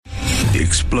The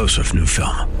explosive new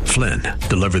film, Flynn,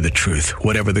 deliver the truth,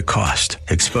 whatever the cost,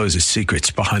 exposes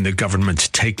secrets behind the government's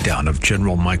takedown of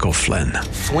General Michael Flynn.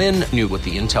 Flynn knew what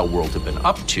the intel world had been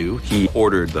up to. He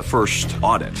ordered the first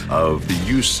audit of the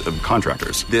use of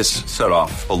contractors. This set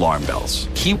off alarm bells.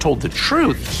 He told the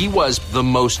truth. He was the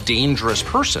most dangerous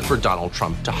person for Donald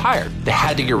Trump to hire. They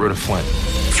had to get rid of Flynn.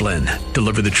 Flynn,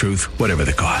 deliver the truth, whatever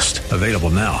the cost. Available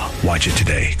now. Watch it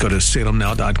today. Go to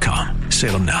salemnow.com.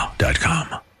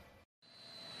 salemnow.com.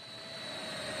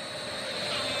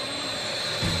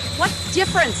 What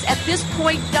difference at this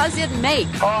point does it make?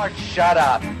 Oh, shut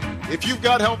up. If you've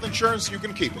got health insurance, you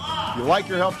can keep it. You like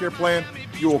your health care plan,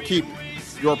 you will keep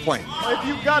your plan. If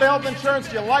you've got health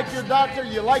insurance, you like your doctor,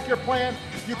 you like your plan,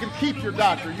 you can keep your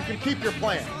doctor, you can keep your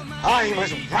plan. I'm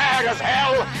as mad as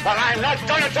hell, but I'm not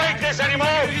going to take this anymore.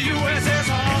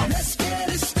 Let's get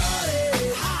it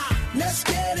started. Let's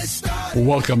get it started.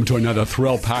 Welcome to another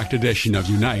thrill-packed edition of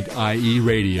Unite IE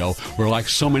Radio, where, like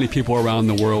so many people around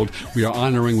the world, we are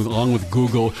honoring, along with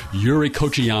Google, Yuri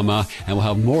Kochiyama, and we'll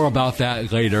have more about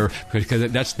that later,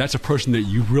 because that's a person that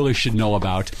you really should know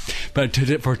about. But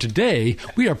for today,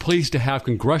 we are pleased to have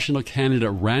congressional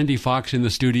candidate Randy Fox in the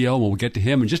studio, and we'll get to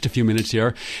him in just a few minutes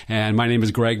here. And my name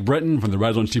is Greg Britton from the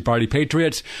Redlands Tea Party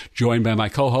Patriots, joined by my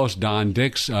co-host Don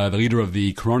Dix, the leader of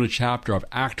the Corona chapter of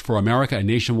ACT for America, a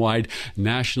nationwide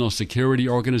national security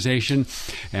organization,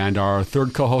 and our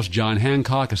third co-host John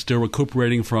Hancock is still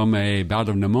recuperating from a bout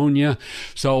of pneumonia.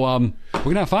 So we're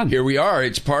gonna have fun. Here we are.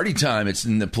 It's party time. It's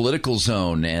in the political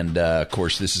zone, and of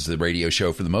course, this is the radio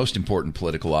show for the most important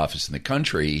political office in the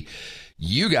country.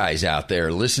 You guys out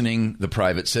there listening, the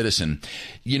private citizen,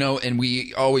 and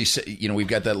we always say, we've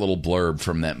got that little blurb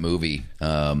from that movie.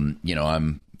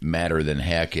 I'm madder than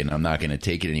heck, and I'm not going to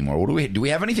take it anymore. Do we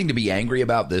have anything to be angry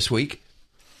about this week?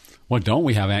 What don't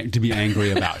we have to be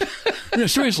angry about? Yeah,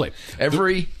 seriously.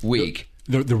 Every week.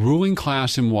 The ruling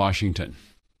class in Washington,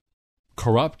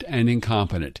 corrupt and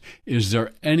incompetent. Is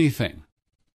there anything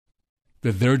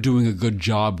that they're doing a good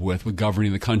job with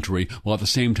governing the country while at the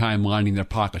same time lining their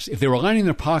pockets? If they were lining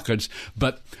their pockets,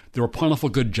 but there were plentiful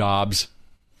good jobs,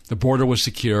 the border was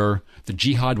secure, the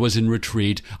jihad was in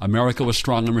retreat, America was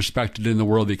strong and respected in the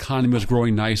world, the economy was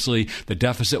growing nicely, the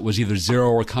deficit was either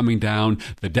zero or coming down,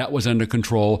 the debt was under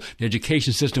control, the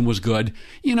education system was good,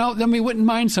 then we wouldn't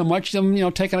mind so much them,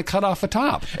 taking a cut off the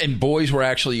top. And boys were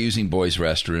actually using boys'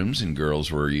 restrooms, and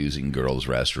girls were using girls'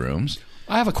 restrooms.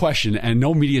 I have a question, and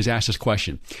no media has asked this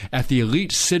question. At the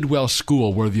elite Sidwell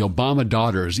School, where the Obama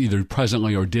daughters either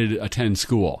presently or did attend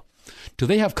school, do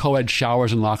they have co-ed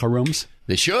showers and locker rooms?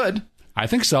 They should. I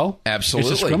think so.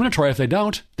 Absolutely. It's discriminatory if they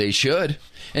don't. They should.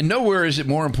 And nowhere is it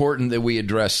more important that we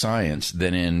address science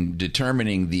than in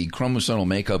determining the chromosomal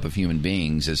makeup of human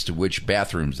beings as to which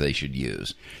bathrooms they should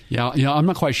use. Yeah, I'm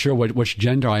not quite sure which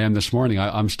gender I am this morning.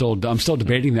 I'm still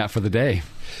debating that for the day.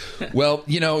 Well,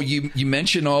 you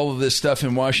mentioned all of this stuff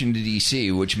in Washington,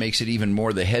 D.C., which makes it even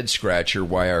more the head-scratcher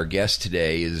why our guest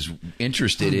today is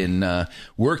interested in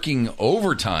working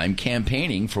overtime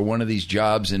campaigning for one of these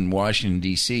jobs in Washington,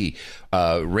 D.C.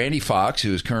 Randy Fox,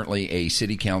 who is currently a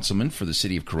city councilman for the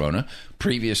city of Corona,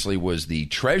 previously was the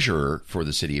treasurer for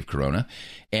the city of Corona,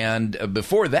 and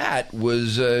before that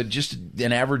was just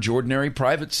an average, ordinary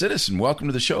private citizen. Welcome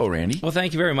to the show, Randy. Well,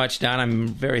 thank you very much, Don. I'm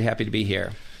very happy to be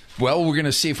here. Well, we're going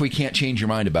to see if we can't change your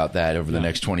mind about that over the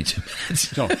next 22 minutes.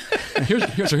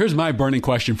 So here's my burning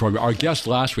question for you. Our guest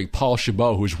last week, Paul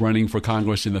Chabot, who's running for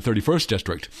Congress in the 31st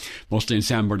District, mostly in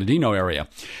San Bernardino area,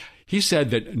 he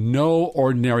said that no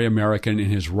ordinary American in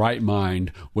his right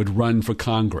mind would run for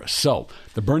Congress. So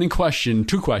the burning question,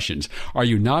 two questions. Are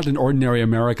you not an ordinary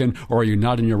American, or are you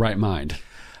not in your right mind?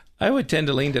 I would tend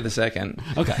to lean to the second.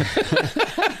 Okay.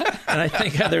 And I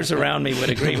think others around me would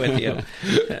agree with you.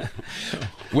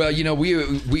 Well,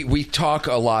 we talk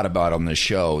a lot about on this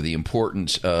show the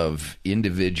importance of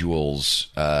individuals,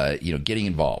 getting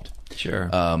involved. Sure.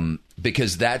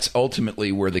 Because that's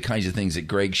ultimately where the kinds of things that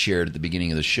Greg shared at the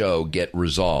beginning of the show get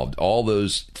resolved. All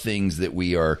those things that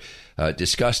we are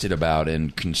disgusted about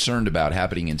and concerned about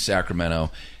happening in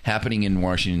Sacramento, happening in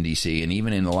Washington, D.C., and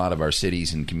even in a lot of our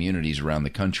cities and communities around the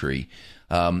country.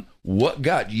 What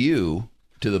got you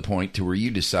to the point to where you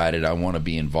decided I want to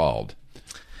be involved?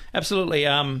 Absolutely.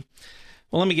 Well,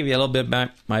 let me give you a little bit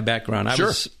about my background. I Sure.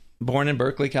 was born in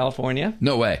Berkeley, California.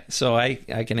 No way. So I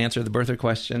can answer the birther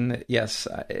question. Yes,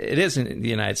 it is in the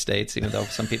United States, even though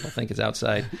some people think it's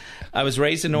outside. I was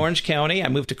raised in Orange County. I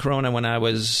moved to Corona when I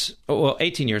was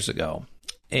 18 years ago.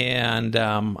 And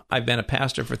I've been a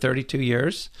pastor for 32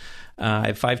 years. I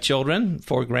have 5 children,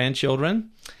 4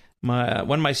 grandchildren. One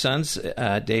of my sons,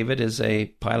 David, is a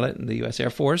pilot in the U.S. Air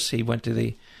Force. He went to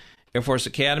the Air Force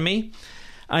Academy.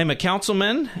 I'm a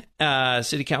councilman,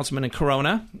 city councilman in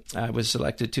Corona. I was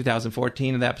elected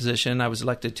 2014 in that position. I was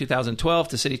elected 2012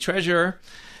 to city treasurer,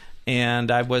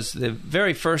 and I was the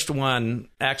very first one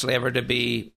actually ever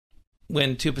to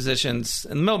win two positions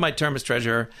in the middle of my term as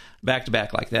treasurer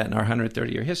back-to-back like that in our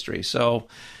 130-year history. So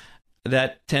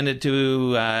that tended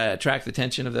to attract the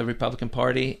attention of the Republican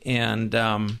Party, and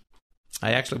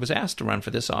I actually was asked to run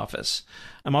for this office.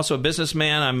 I'm also a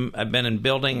businessman. I've been in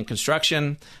building and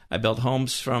construction. I built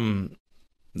homes from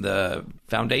the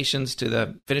foundations to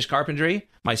the finished carpentry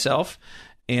myself,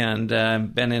 and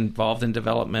been involved in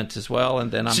development as well.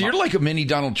 And then So you're like a mini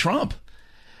Donald Trump.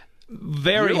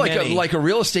 You're like a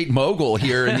real estate mogul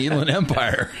here in the Inland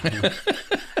Empire.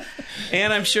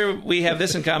 And I'm sure we have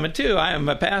this in common, too. I am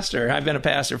a pastor. I've been a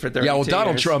pastor for 32 years. Yeah, well,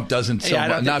 Donald Trump doesn't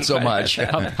not so much. Do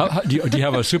you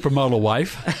have a supermodel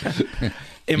wife?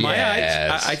 In my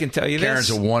eyes, I can tell you Karen's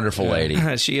this. a wonderful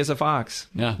lady. She is a fox.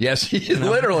 Yeah. Yes,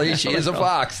 literally, she is a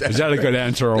fox. Is that a good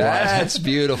answer or what? That's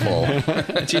beautiful.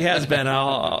 She has been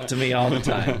to me all the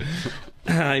time,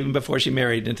 even before she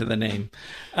married into the name.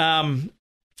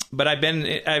 But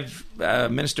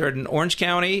I've ministered in Orange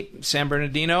County, San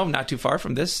Bernardino, not too far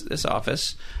from this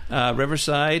office,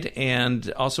 Riverside,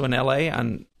 and also in L.A.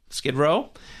 on Skid Row,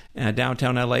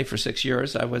 downtown L.A. for 6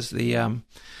 years. I was the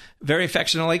very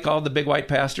affectionately called the Big White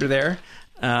Pastor there,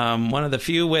 one of the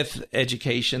few with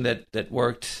education that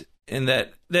worked in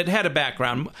that had a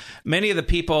background. Many of the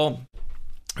people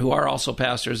who are also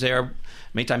pastors there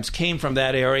many times came from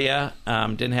that area,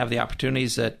 didn't have the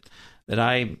opportunities that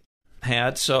I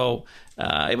had. So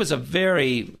it was a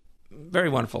very, very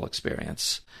wonderful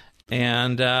experience.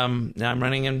 And now I'm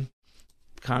running in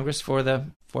Congress for the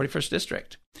 41st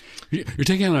District. You're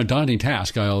taking on a daunting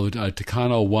task.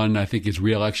 Takano won, I think, his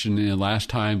re-election last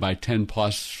time by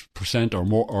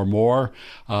 10+% or more.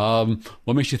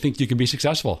 What makes you think you can be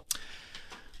successful?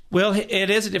 Well, it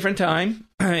is a different time.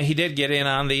 He did get in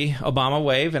on the Obama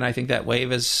wave, and I think that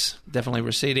wave is definitely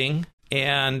receding.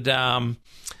 And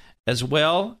as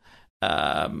well,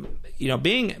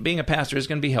 being a pastor is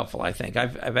going to be helpful, I think.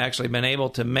 I've actually been able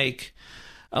to make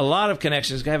a lot of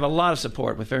connections. I have a lot of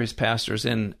support with various pastors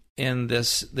in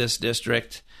this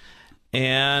district.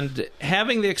 And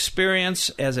having the experience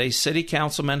as a city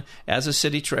councilman, as a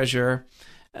city treasurer,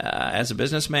 as a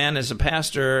businessman, as a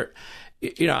pastor,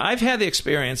 I've had the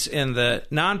experience in the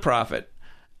nonprofit,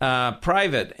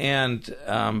 private, and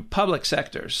public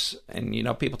sectors. And,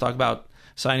 people talk about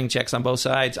signing checks on both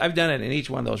sides. I've done it in each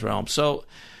one of those realms. So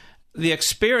the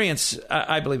experience,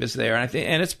 I believe, is there, and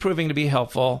it's proving to be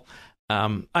helpful.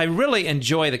 I really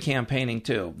enjoy the campaigning,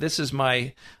 too. This is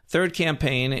my third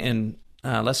campaign in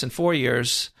less than 4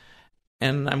 years,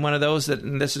 and I'm one of those that,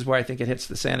 and this is where I think it hits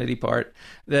the sanity part,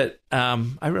 that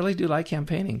I really do like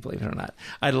campaigning, believe it or not.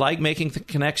 I like making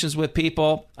connections with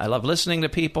people. I love listening to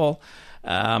people.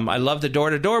 I love the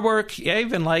door-to-door work. I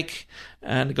even like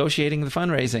negotiating the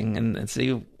fundraising and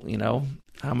see,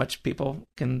 how much people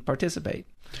can participate.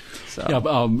 So.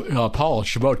 Yeah, Paul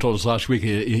Chabot told us last week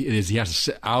he has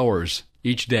hours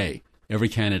each day, every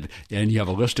candidate, and you have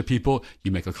a list of people.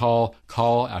 You make a call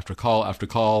after call after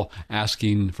call,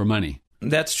 asking for money.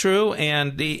 That's true,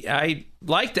 and I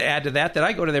like to add to that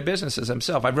I go to their businesses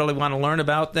themselves. I really want to learn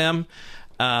about them.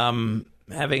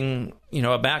 Having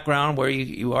a background where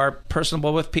you are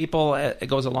personable with people, it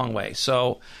goes a long way.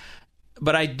 So,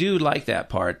 but I do like that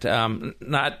part,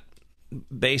 not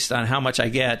based on how much I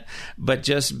get, but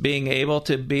just being able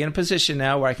to be in a position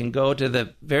now where I can go to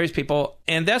the various people,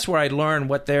 and that's where I learn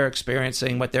what they're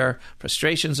experiencing, what their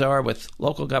frustrations are with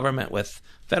local government, with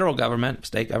federal government,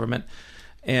 state government.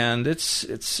 And it's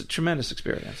a tremendous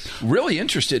experience. Really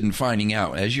interested in finding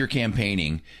out, as you're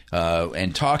campaigning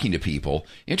and talking to people,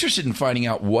 interested in finding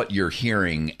out what you're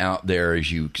hearing out there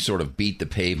as you sort of beat the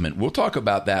pavement. We'll talk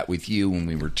about that with you when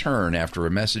we return after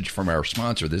a message from our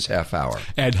sponsor this half hour.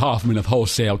 Ed Hoffman of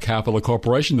Wholesale Capital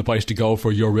Corporation, the place to go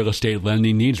for your real estate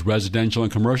lending needs, residential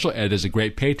and commercial. Ed is a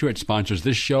great patriot, sponsors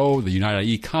this show, the United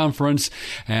IE Conference,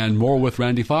 and more with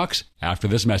Randy Fox after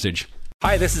this message.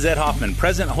 Hi, this is Ed Hoffman,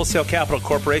 President of Wholesale Capital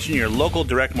Corporation, your local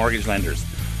direct mortgage lenders.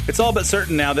 It's all but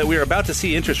certain now that we are about to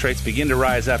see interest rates begin to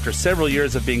rise after several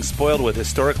years of being spoiled with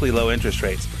historically low interest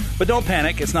rates. But don't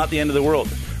panic, it's not the end of the world.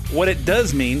 What it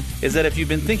does mean is that if you've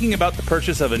been thinking about the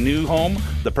purchase of a new home,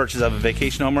 the purchase of a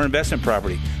vacation home or investment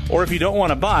property, or if you don't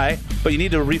want to buy, but you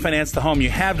need to refinance the home you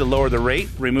have to lower the rate,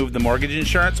 remove the mortgage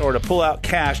insurance, or to pull out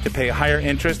cash to pay higher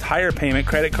interest, higher payment,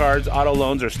 credit cards, auto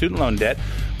loans, or student loan debt,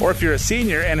 or if you're a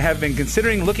senior and have been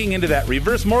considering looking into that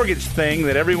reverse mortgage thing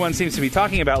that everyone seems to be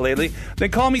talking about lately,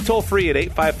 then call me toll free at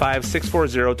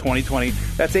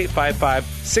 855-640-2020. That's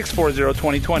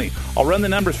 855-640-2020. I'll run the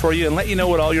numbers for you and let you know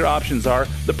what all your options are,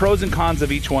 the pros and cons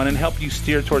of each one, and help you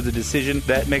steer towards a decision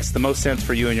that makes the most sense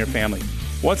for you and your family.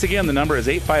 Once again, the number is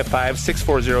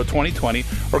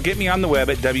 855-640-2020, or get me on the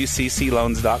web at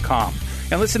wccloans.com.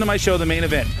 And listen to my show, The Main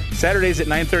Event, Saturdays at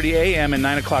 9:30 a.m. and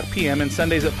 9 o'clock p.m., and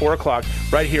Sundays at 4 o'clock,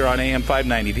 right here on AM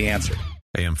 590, The Answer.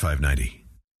 AM 590,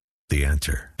 The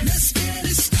Answer. Let's get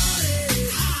it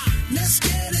started. Let's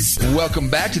get it started. Welcome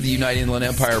back to the United Inland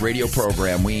Empire radio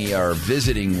program. We are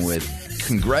visiting with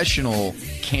congressional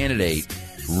candidate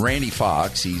Randy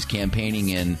Fox. He's campaigning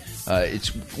in it's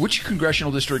which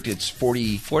congressional district? It's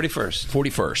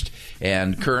 41st.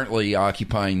 And currently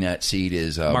occupying that seat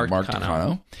is Mark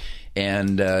Takano.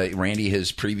 And Randy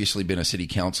has previously been a city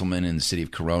councilman in the city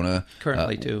of Corona.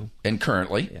 Currently, too. And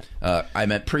currently. Yeah. I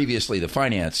meant previously the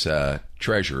finance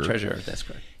treasurer. Treasurer, that's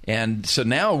correct. And so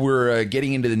now we're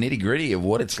getting into the nitty-gritty of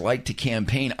what it's like to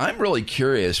campaign. I'm really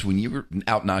curious, when you're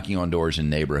out knocking on doors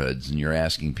in neighborhoods and you're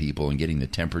asking people and getting the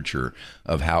temperature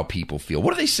of how people feel,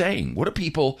 what are they saying? What are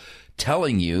people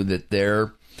telling you that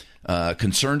they're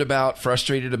concerned about,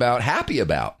 frustrated about, happy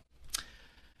about?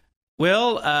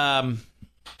 Well,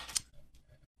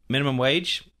 minimum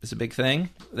wage is a big thing.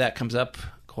 That comes up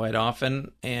quite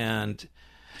often. And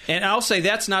I'll say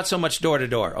that's not so much door to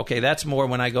door. Okay, that's more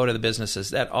when I go to the businesses.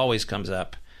 That always comes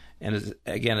up. And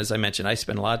again, as I mentioned, I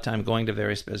spend a lot of time going to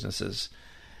various businesses.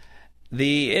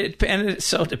 It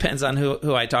so depends on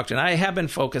who I talk to. And I have been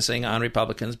focusing on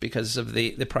Republicans because of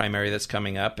the primary that's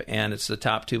coming up, and it's the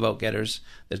top two vote getters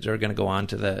that are going to go on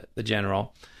to the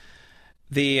general.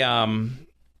 The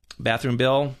bathroom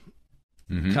bill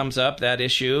comes up, that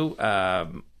issue.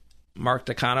 Mark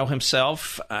Takano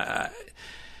himself,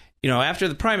 after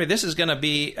the primary, this is going to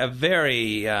be a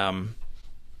very,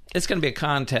 it's going to be a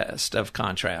contest of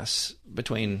contrasts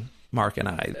between Mark and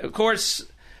I. Of course,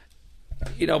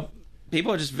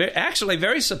 people are just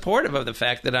very supportive of the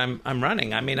fact that I'm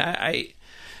running. I mean,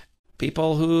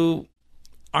 people who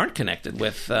aren't connected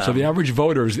with. So the average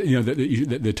voters,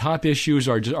 the top issues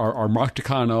are Mark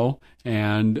Takano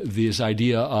and this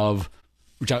idea of,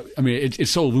 which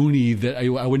it's so loony that I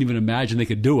wouldn't even imagine they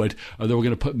could do it. Or they were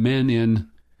going to put men in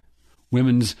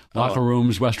women's locker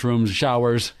rooms, restrooms,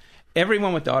 showers.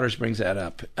 Everyone with daughters brings that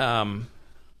up.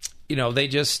 They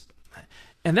just.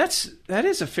 And that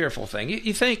is a fearful thing.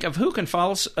 You think of who can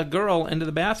follow a girl into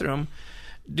the bathroom,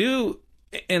 do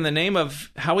in the name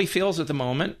of how he feels at the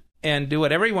moment, and do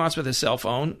whatever he wants with his cell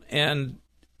phone, and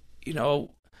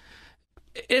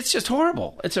it's just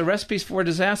horrible. It's a recipe for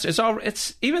disaster.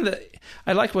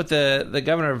 I like what the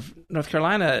governor of North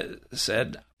Carolina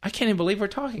said. I can't even believe we're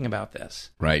talking about this.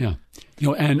 Right. Yeah.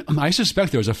 And I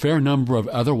suspect there's a fair number of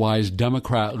otherwise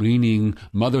Democrat-leaning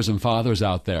mothers and fathers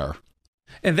out there.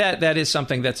 And that is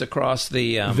something that's across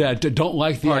the that don't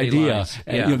like the idea. Lines.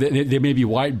 And, they may be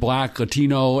white, black,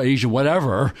 Latino, Asian,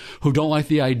 whatever, who don't like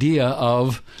the idea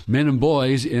of men and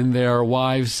boys in their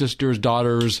wives, sisters,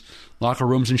 daughters' locker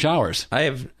rooms and showers.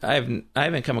 I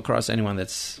haven't come across anyone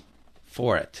that's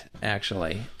for it,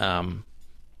 actually.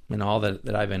 In all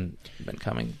that I've been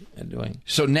coming and doing.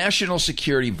 So national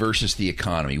security versus the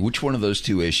economy. Which one of those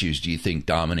two issues do you think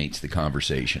dominates the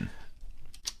conversation?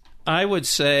 I would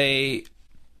say,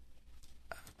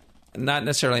 not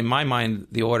necessarily in my mind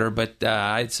the order, but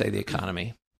I'd say the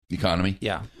economy. The economy?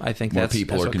 Yeah, I think more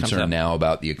people are concerned now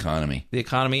about the economy. The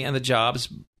economy and the jobs.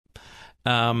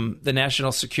 The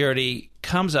national security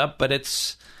comes up, but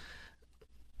it's.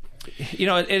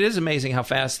 It is amazing how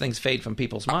fast things fade from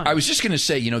people's minds. I was just going to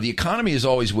say, the economy is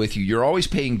always with you. You're always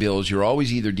paying bills. You're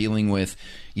always either dealing with,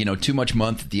 too much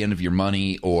month at the end of your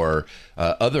money or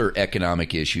other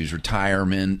economic issues,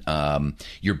 retirement,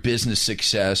 your business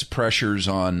success, pressures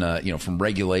on, from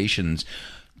regulations.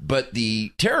 But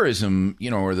the terrorism,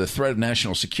 or the threat of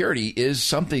national security is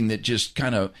something that just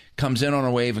kind of comes in on a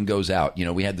wave and goes out.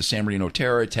 We had the San Bernardino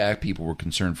terror attack. People were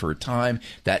concerned for a time.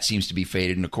 That seems to be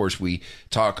faded. And, of course, we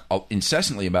talk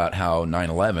incessantly about how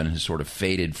 9/11 has sort of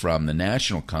faded from the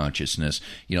national consciousness.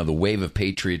 The wave of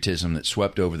patriotism that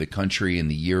swept over the country in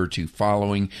the year or two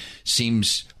following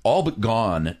seems all but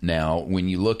gone now when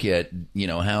you look at,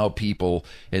 how people,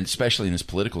 and especially in this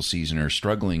political season, are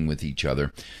struggling with each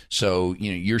other. So,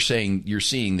 you're saying you're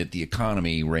seeing that the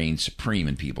economy reigns supreme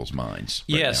in people's minds.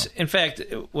 Right yes. now. In fact,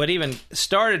 what even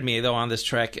started me, though, on this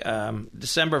trek,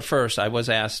 December 1st, I was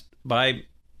asked by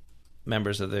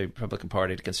members of the Republican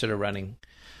Party to consider running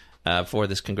for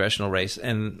this congressional race.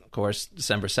 And, of course,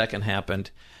 December 2nd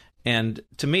happened. And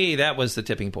to me, that was the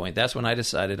tipping point. That's when I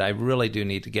decided I really do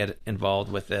need to get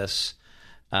involved with this.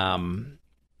 And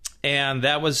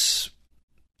that was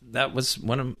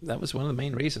one of the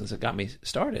main reasons that got me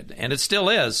started. And it still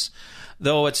is,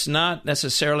 though it's not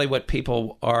necessarily what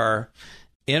people are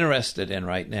interested in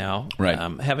right now. Right.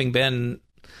 Having been,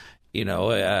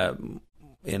 in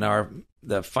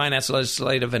the Finance,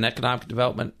 Legislative, and Economic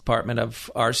Development Department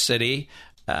of our city,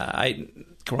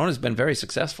 Corona's been very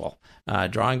successful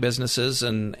drawing businesses,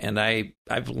 and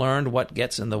I've learned what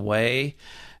gets in the way,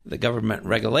 the government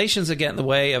regulations that get in the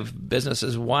way of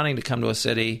businesses wanting to come to a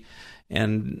city,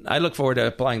 and I look forward to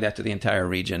applying that to the entire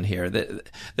region here. The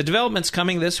development's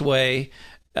coming this way.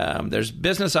 There's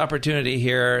business opportunity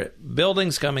here,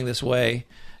 buildings coming this way,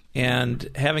 and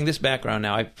having this background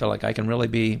now, I feel like I can really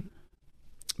be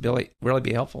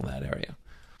helpful in that area.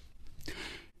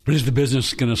 But is the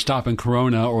business going to stop in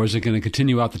Corona, or is it going to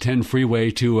continue out the 10 freeway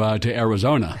to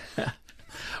Arizona?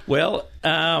 Well,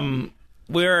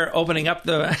 we're opening up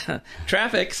the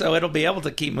traffic, so it'll be able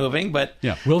to keep moving. But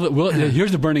yeah,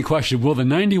 here's the burning question: will the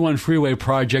 91 freeway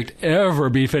project ever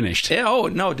be finished? Oh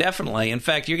no, definitely. In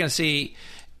fact, you're going to see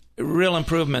real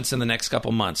improvements in the next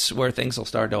couple months, where things will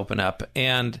start to open up,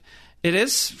 and it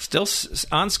is still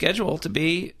on schedule to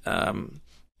be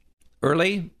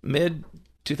early mid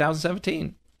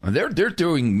 2017. They're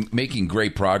making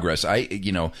great progress. I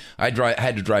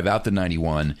had to drive out the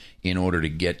 91 in order to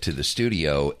get to the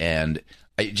studio, and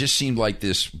it just seemed like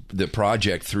the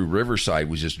project through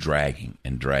Riverside was just dragging,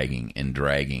 and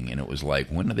it was like,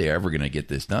 when are they ever going to get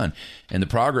this done? And the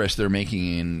progress they're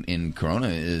making in Corona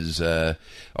is,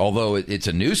 although it's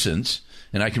a nuisance.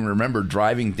 And I can remember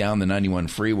driving down the 91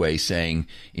 freeway saying,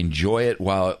 enjoy it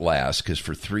while it lasts, because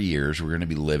for 3 years we're going to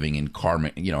be living in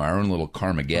our own little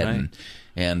Carmageddon. Right.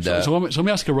 And so let me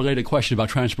ask a related question about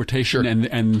transportation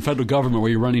and the federal government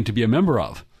where you're running to be a member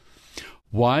of.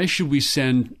 Why should we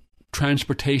send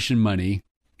transportation money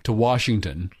to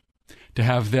Washington to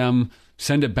have them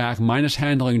send it back minus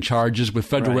handling charges with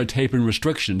federal red tape and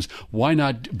restrictions? Why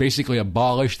not basically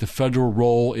abolish the federal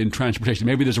role in transportation?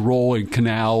 Maybe there's a role in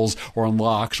canals or in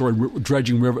locks or in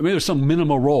dredging river. Maybe there's some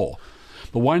minimal role.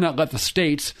 But why not let the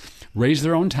states raise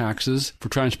their own taxes for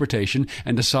transportation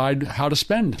and decide how to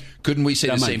spend? Couldn't we say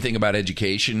the same thing about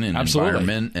education and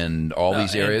environment and all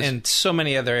these areas? And so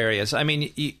many other areas. I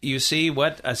mean, you see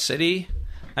what a city...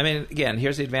 I mean, again,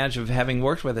 here's the advantage of having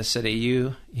worked with a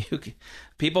city.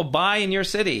 People buy in your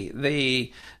city.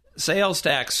 The sales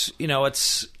tax,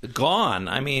 it's gone.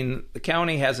 I mean, the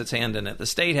county has its hand in it. The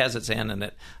state has its hand in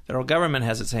it. The federal government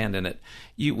has its hand in it.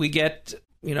 We get...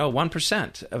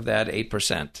 1% of that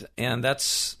 8%, and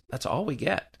that's all we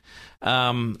get.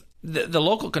 The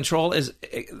local control is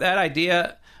that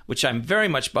idea, which I'm very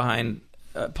much behind,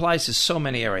 applies to so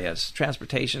many areas.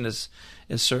 Transportation is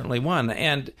certainly one,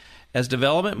 and as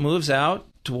development moves out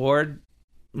toward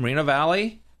Moreno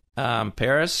Valley,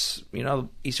 Paris,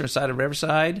 eastern side of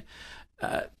Riverside,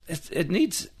 it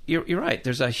needs. You're right.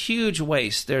 There's a huge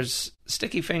waste. There's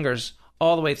sticky fingers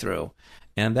all the way through,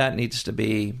 and that needs to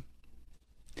be.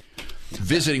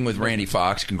 Visiting with Randy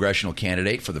Fox, congressional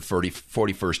candidate for the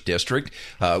 41st District.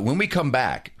 When we come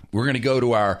back, we're going to go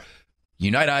to our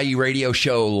Unite IE radio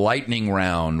show lightning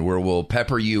round, where we'll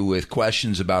pepper you with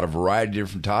questions about a variety of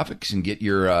different topics and get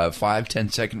your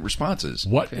 5-10-second responses.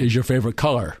 What is your favorite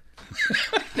color?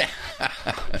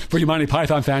 For you Monty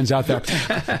Python fans out there.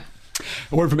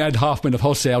 A word from Ed Hoffman of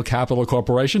Wholesale Capital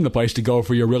Corporation, the place to go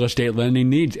for your real estate lending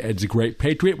needs. Ed's a great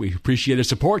patriot. We appreciate his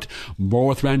support. More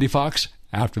with Randy Fox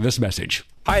after this message.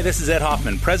 Hi, this is Ed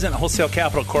Hoffman, President of Wholesale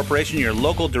Capital Corporation, your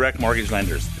local direct mortgage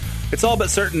lenders. It's all but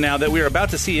certain now that we are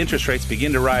about to see interest rates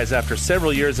begin to rise after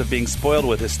several years of being spoiled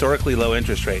with historically low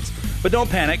interest rates. But don't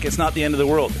panic, it's not the end of the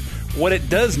world. What it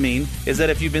does mean is that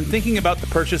if you've been thinking about the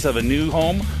purchase of a new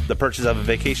home, the purchase of a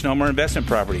vacation home or investment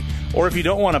property, or if you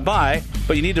don't want to buy,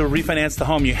 but you need to refinance the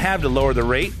home you have to lower the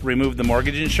rate, remove the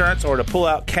mortgage insurance, or to pull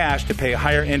out cash to pay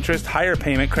higher interest, higher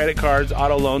payment, credit cards,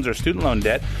 auto loans, or student loan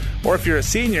debt, or if you're a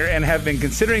senior and have been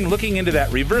considering looking into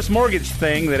that reverse mortgage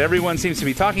thing that everyone seems to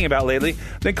be talking about lately,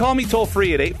 then call me toll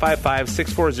free at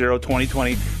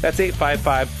 855-640-2020. That's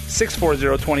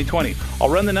 855-640-2020. I'll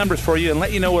run the numbers for you and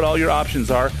let you know what all your options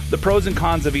are, the pros and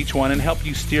cons of each one, and help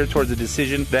you steer towards a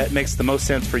decision that makes the most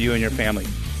sense for you and your family.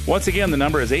 Once again, the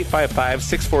number is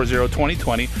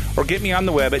 855-640-2020, or get me on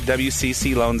the web at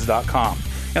WCCloans.com.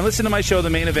 and listen to my show, The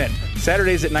Main Event,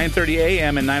 Saturdays at 9:30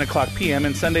 a.m. and 9 o'clock p.m.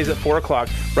 and Sundays at 4 o'clock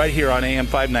right here on AM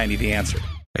 590, The Answer.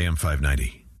 AM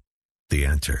 590, The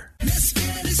Answer. Let's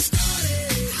get it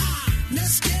started.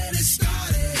 Let's get it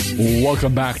started.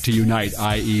 Welcome back to Unite,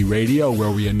 IE Radio,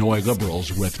 where we annoy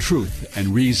liberals with truth and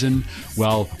reason.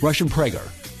 Well, Rush and Prager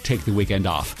take the weekend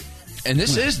off. And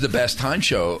this is the best time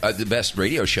show, the best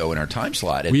radio show in our time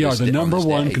slot. We are the number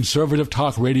one conservative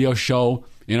talk radio show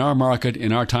in our market,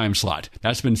 in our time slot.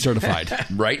 That's been certified.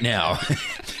 Right now.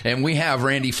 And we have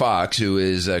Randy Fox, who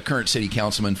is a current city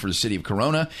councilman for the city of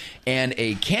Corona and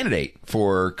a candidate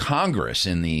for Congress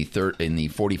in the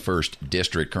 41st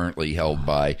district, currently held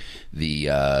by the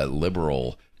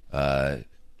liberal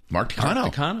Mark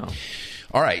Takano.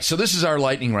 All right, so this is our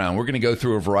lightning round. We're going to go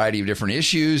through a variety of different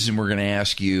issues, and we're going to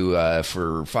ask you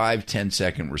for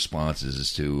 5-10-second responses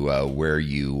as to where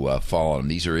you fall on.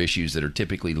 These are issues that are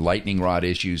typically lightning rod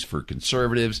issues for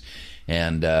conservatives,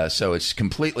 and so it's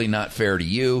completely not fair to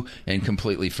you and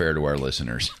completely fair to our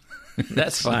listeners.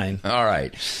 That's fine. All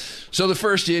right. So the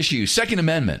first issue, Second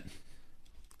Amendment.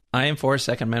 I am for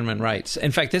Second Amendment rights.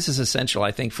 In fact, this is essential,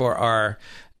 I think, for our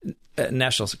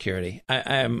national security.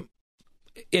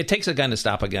 It takes a gun to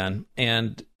stop a gun,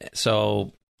 and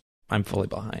so I'm fully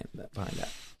behind that.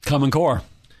 Common Core.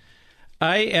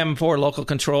 I am for local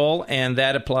control, and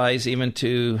that applies even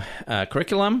to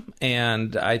curriculum,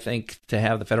 and I think to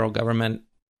have the federal government,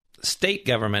 state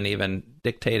government even,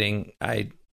 dictating,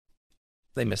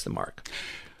 they missed the mark.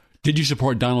 Did you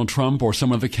support Donald Trump or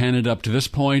some other candidate up to this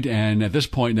point? And at this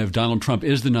point, if Donald Trump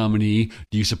is the nominee,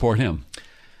 do you support him?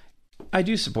 I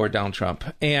do support Donald Trump,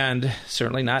 and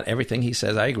certainly not everything he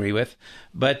says I agree with.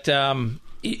 But,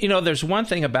 there's one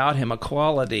thing about him, a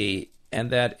quality, and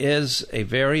that is a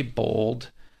very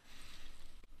bold,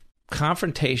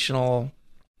 confrontational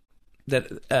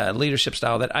leadership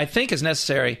style that I think is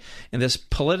necessary in this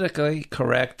politically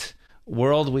correct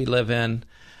world we live in.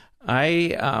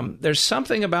 There's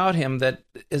something about him that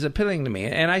is appealing to me,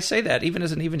 and I say that even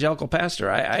as an evangelical pastor.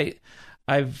 I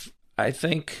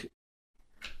think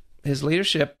his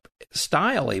leadership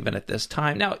style, even at this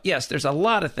time. Now, yes, there's a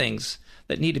lot of things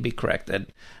that need to be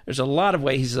corrected. There's a lot of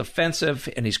ways he's offensive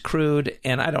and he's crude,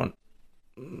 and I don't,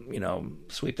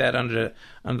 sweep that under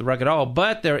the rug at all.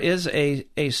 But there is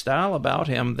a style about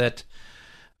him that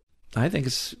I think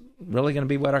is really going to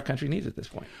be what our country needs at this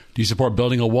point. Do you support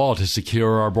building a wall to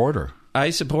secure our border?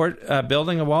 I support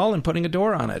building a wall and putting a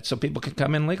door on it so people can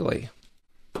come in legally.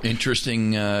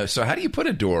 Interesting. So how do you put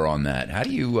a door on that? How do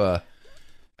you...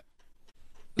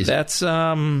 That's, it's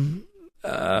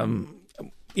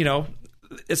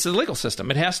the legal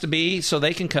system. It has to be so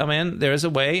they can come in. There is a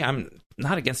way. I'm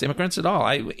not against immigrants at all.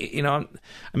 I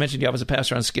mentioned you I was a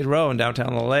pastor on Skid Row in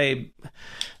downtown LA.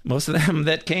 Most of them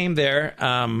that came there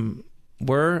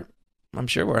were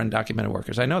undocumented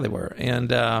workers. I know they were.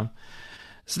 And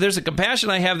so there's a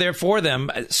compassion I have there for them,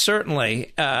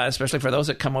 certainly, especially for those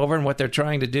that come over and what they're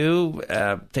trying to do,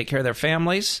 take care of their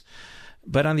families.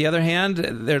 But on the other hand,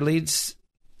 there needs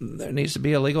to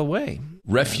be a legal way.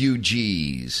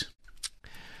 Refugees.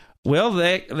 Well,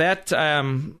 the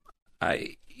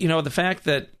fact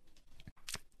that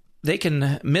they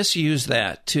can misuse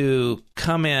that to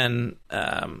come in,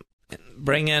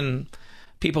 bring in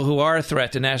people who are a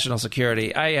threat to national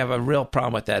security, I have a real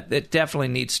problem with that. It definitely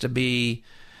needs to be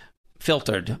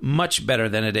filtered much better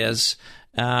than it is.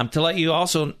 To let you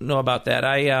also know about that,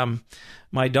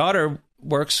 my daughter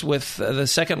works with the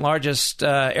second largest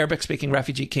Arabic-speaking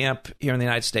refugee camp here in the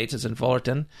United States. It's in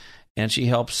Fullerton, and she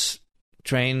helps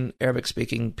train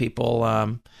Arabic-speaking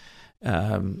people,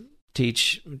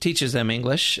 teaches them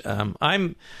English.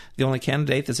 I'm the only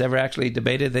candidate that's ever actually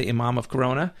debated the Imam of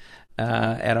Corona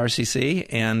at RCC,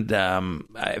 and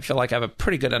I feel like I have a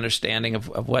pretty good understanding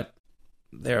of what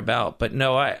they're about. But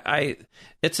no,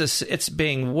 it's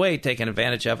being way taken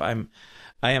advantage of.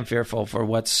 I am fearful for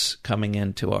what's coming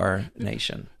into our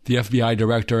nation. The FBI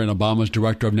director and Obama's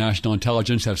director of national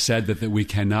intelligence have said that we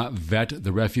cannot vet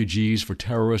the refugees for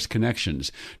terrorist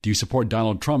connections. Do you support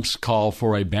Donald Trump's call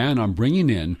for a ban on bringing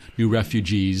in new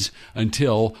refugees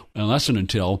unless and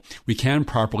until we can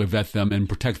properly vet them and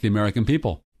protect the American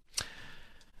people?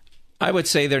 I would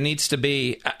say there needs to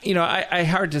be,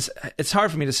 it's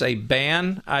hard for me to say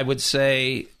ban. I would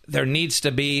say there needs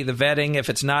to be the vetting. If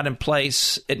it's not in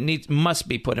place, must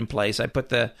be put in place. I put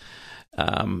to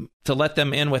let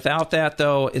them in without that,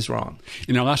 though, is wrong.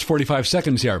 In our last 45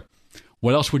 seconds here,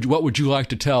 what would you like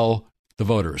to tell the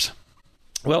voters?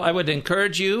 Well, I would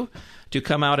encourage you to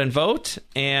come out and vote,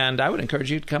 and I would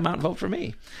encourage you to come out and vote for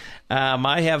me.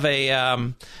 I have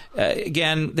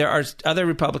again, there are other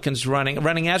Republicans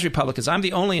running as Republicans. I'm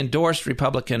the only endorsed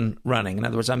Republican running. In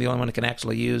other words, I'm the only one who can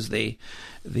actually use the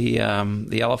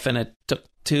elephant. It took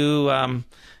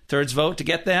 2/3 vote to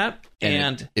get that.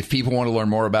 And if people want to learn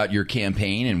more about your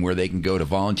campaign and where they can go to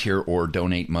volunteer or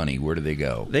donate money, where do they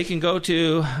go? They can go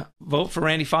to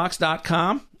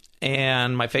voteforrandyfox.com,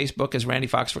 and my Facebook is Randy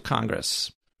Fox for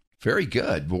Congress. Very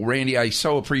good. Well, Randy, I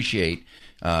so appreciate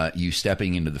you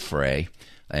stepping into the fray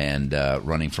and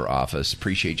running for office.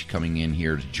 Appreciate you coming in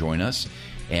here to join us.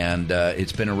 And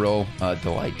it's been a real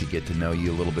delight to get to know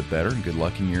you a little bit better. And good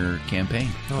luck in your campaign.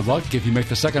 Good luck. If you make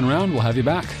the second round, we'll have you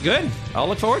back. Good. I'll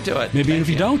look forward to it. Maybe if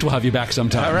you don't, we'll have you back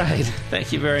sometime. All right.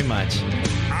 Thank you very much.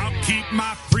 I'll keep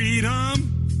my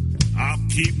freedom. I'll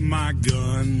keep my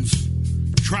guns.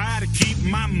 Try to keep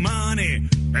my money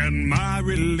and my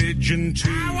religion too.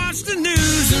 I watch the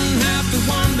news and have to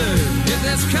wonder if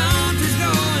this country's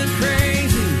going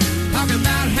crazy. Talking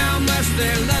about how much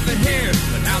they love it here,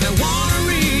 but now they want to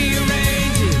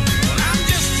rearrange it. Well, I'm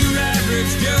just your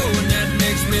average Joe, and that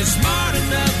makes me smart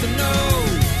enough to know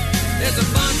there's a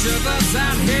bunch of us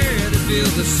out here that feel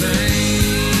the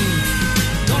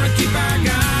same. Gonna keep our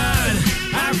God,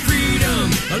 our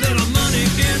freedom, a little money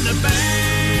in the bank.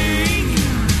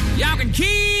 Y'all can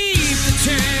keep the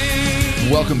change.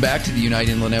 Welcome back to the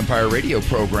United Inland Empire radio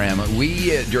program.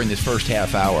 We, during this first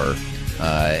half hour,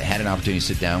 had an opportunity to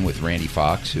sit down with Randy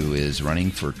Fox, who is running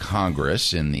for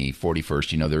Congress in the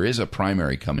 41st. You know, there is a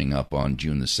primary coming up on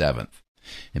June the 7th,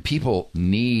 and people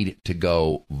need to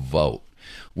go vote.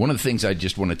 One of the things I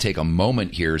just want to take a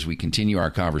moment here as we continue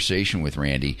our conversation with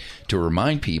Randy to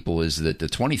remind people is that the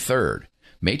 23rd,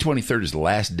 May 23rd is the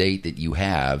last date that you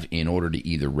have in order to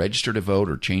either register to vote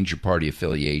or change your party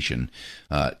affiliation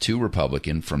to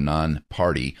Republican from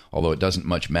non-party, although it doesn't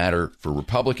much matter for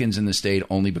Republicans in the state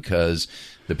only because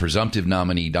the presumptive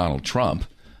nominee, Donald Trump,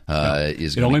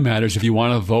 is... It only matters if you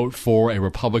want to vote for a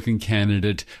Republican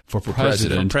candidate for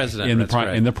president. In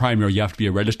the primary, you have to be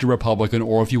a registered Republican,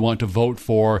 or if you want to vote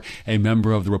for a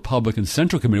member of the Republican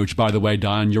Central Committee, which, by the way,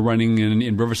 Don, you're running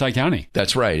in Riverside County.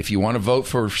 That's right. If you want to vote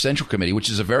for Central Committee, which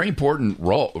is a very important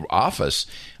office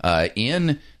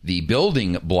in the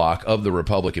building block of the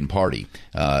Republican Party,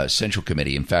 Central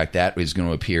Committee. In fact, that is going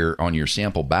to appear on your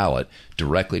sample ballot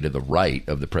directly to the right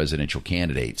of the presidential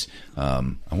candidates.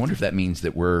 I wonder if that means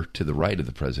that we're to the right of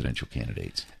the presidential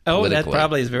candidates. Oh, that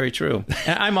probably is very true.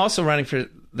 I'm also running for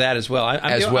that as well.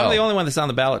 I'm the only one that's on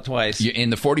the ballot twice. In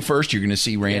the 41st, you're going to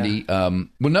see Randy. Yeah.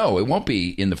 Well, no, it won't be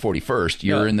in the 41st.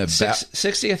 You're in the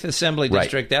 60th Assembly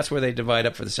District. Right. That's where they divide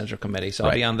up for the Central Committee. So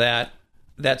I'll be on that.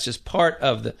 That's just part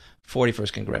of the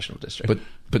 41st Congressional District.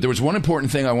 But there was one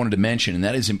important thing I wanted to mention, and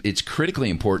that is it's critically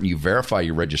important you verify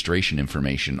your registration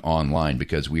information online,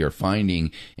 because we are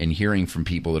finding and hearing from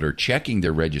people that are checking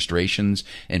their registrations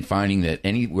and finding that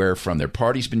anywhere from their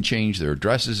party's been changed, their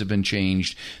addresses have been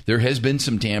changed. There has been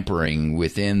some tampering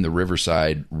within the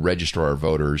Riverside Registrar of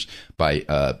Voters by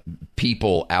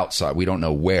people outside. We don't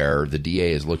know where. The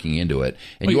DA is looking into it.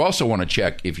 And you also want to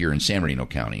check if you're in San Bernardino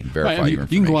County and verify your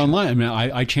information. You can go online. I mean,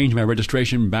 I changed my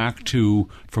registration back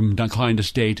from decline to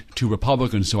state to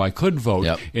Republican, so I could vote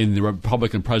in the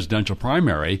Republican presidential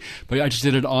primary, but I just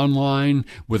did it online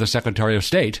with a Secretary of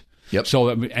State. Yep. So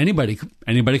anybody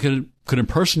could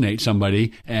impersonate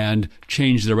somebody and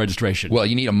change their registration. Well,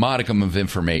 you need a modicum of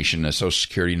information: a social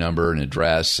security number, an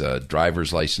address, a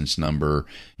driver's license number,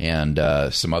 and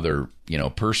some other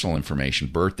personal information,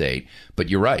 birth date. But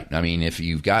you're right. I mean, if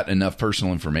you've got enough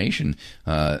personal information,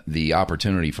 the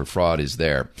opportunity for fraud is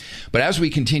there. But as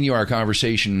we continue our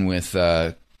conversation with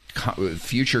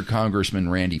future Congressman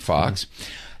Randy Fox,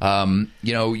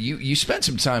 you spent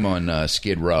some time on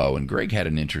Skid Row, and Greg had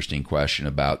an interesting question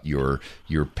about your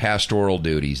pastoral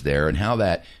duties there and how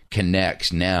that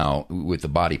connects now with the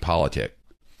body politic.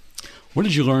 What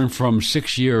did you learn from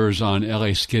 6 years on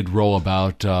LA Skid Row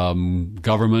about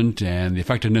government and the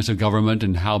effectiveness of government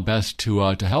and how best to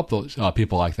help those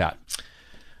people like that?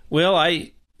 Well,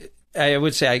 I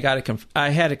would say I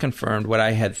had it confirmed what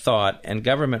I had thought, and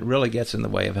government really gets in the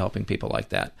way of helping people like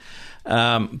that,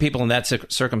 people in that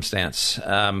circumstance.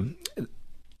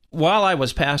 While I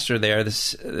was pastor there,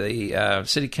 the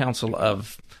City Council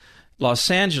of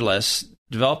Los Angeles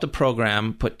developed a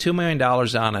program, put $2 million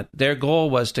on it. Their goal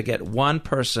was to get one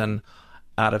person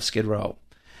out of Skid Row.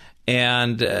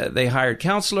 And they hired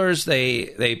counselors.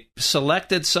 They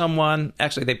selected someone.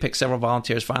 Actually, they picked several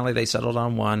volunteers. Finally, they settled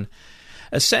on one.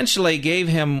 essentially gave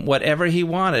him whatever he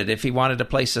wanted. If he wanted a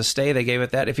place to stay, they gave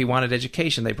it that. If he wanted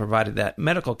education, they provided that.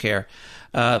 Medical care,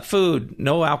 food,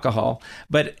 no alcohol.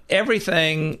 But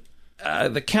everything,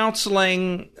 the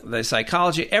counseling, the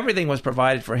psychology, everything was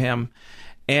provided for him.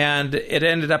 And it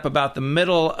ended up about the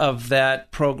middle of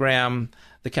that program,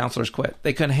 the counselors quit.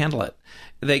 They couldn't handle it.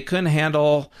 They couldn't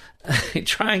handle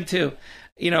trying to,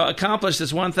 accomplish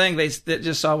this one thing they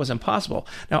just saw was impossible.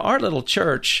 Now, our little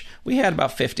church, we had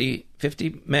about 50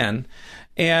 men,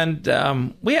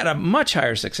 and we had a much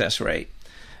higher success rate.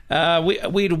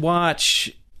 We'd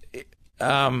watch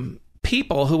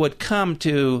people who would come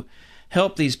to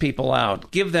help these people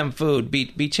out, give them food,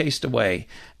 be chased away.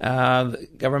 The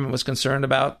government was concerned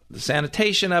about the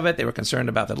sanitation of it. They were concerned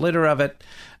about the litter of it.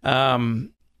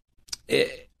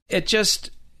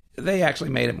 They actually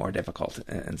made it more difficult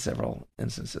in several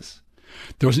instances.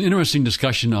 There was an interesting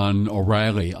discussion on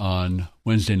O'Reilly on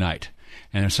Wednesday night,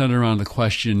 and it centered around the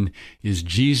question, is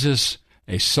Jesus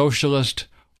a socialist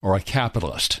or a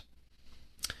capitalist?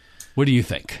 What do you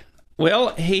think?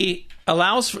 Well, the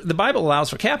Bible allows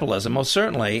for capitalism, most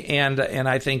certainly, and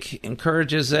I think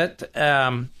encourages it.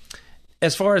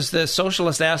 As far as the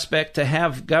socialist aspect, to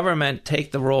have government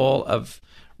take the role of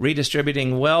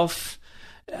redistributing wealth,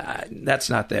 that's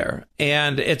not there.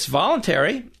 And it's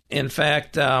voluntary. In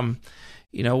fact, the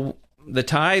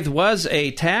tithe was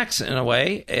a tax in a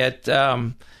way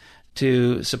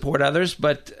to support others,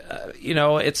 but,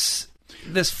 it's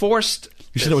this forced...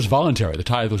 You said it was voluntary. The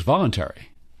tithe was voluntary.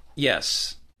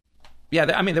 Yes. Yeah,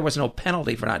 there was no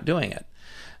penalty for not doing it.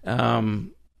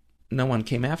 No one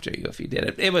came after you if you did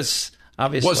it. It was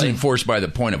obviously... wasn't enforced by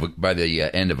the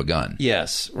end of a gun.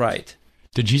 Yes, right.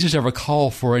 Did Jesus ever call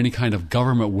for any kind of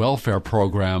government welfare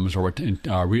programs or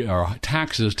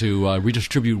taxes to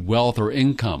redistribute wealth or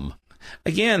income?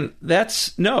 Again,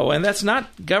 that's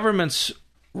not government's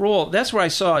role. That's where I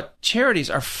saw charities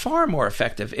are far more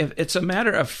effective. If it's a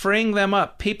matter of freeing them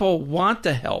up, people want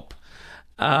to help.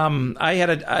 I had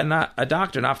a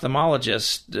doctor, an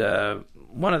ophthalmologist,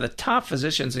 one of the top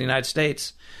physicians in the United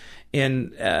States,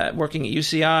 in working at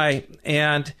UCI,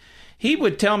 and he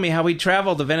would tell me how he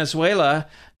traveled to Venezuela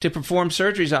to perform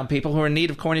surgeries on people who are in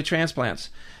need of cornea transplants.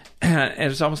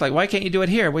 And it's almost like, why can't you do it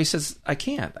here? Well, he says, I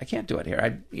can't do it here.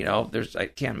 I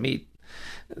can't meet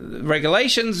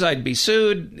regulations. I'd be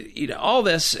sued. All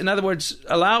this. In other words,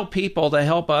 allow people to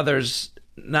help others,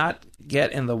 not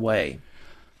get in the way.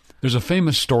 There's a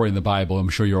famous story in the Bible, I'm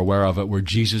sure you're aware of it, where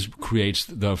Jesus creates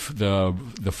the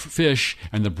fish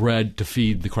and the bread to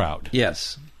feed the crowd.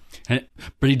 Yes.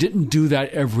 But he didn't do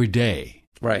that every day.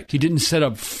 Right. He didn't set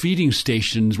up feeding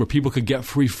stations where people could get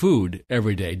free food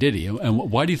every day, did he? And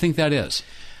why do you think that is?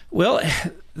 Well,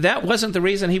 that wasn't the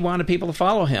reason he wanted people to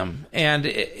follow him. And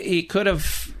he could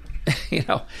have, he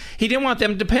didn't want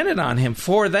them dependent on him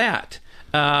for that.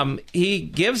 He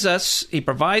gives us, he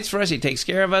provides for us, he takes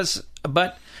care of us,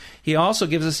 but he also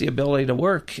gives us the ability to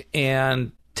work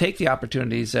and take the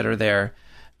opportunities that are there.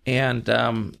 And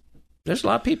there's a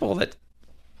lot of people that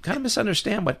kind of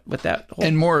misunderstand what that whole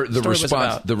and more the story was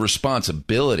about. The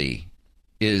responsibility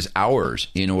is ours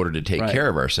in order to take care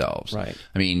of ourselves. Right.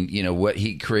 I mean, what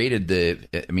he created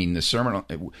the sermon,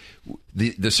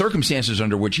 the circumstances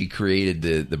under which he created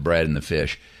the bread and the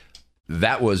fish.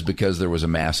 That was because there was a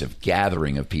massive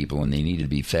gathering of people and they needed to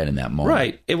be fed in that moment.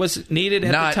 Right. It was needed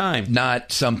at the time.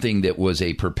 Not something that was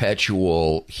a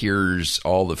perpetual, here's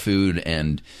all the food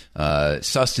and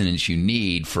sustenance you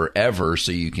need forever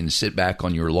so you can sit back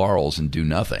on your laurels and do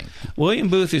nothing. William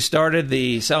Booth, who started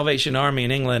the Salvation Army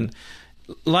in England,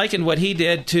 likened what he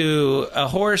did to a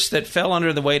horse that fell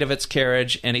under the weight of its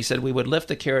carriage, and he said we would lift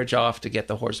the carriage off to get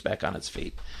the horse back on its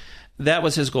feet. That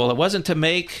was his goal. It wasn't to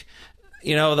make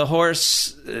the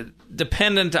horse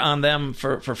dependent on them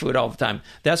for food all the time.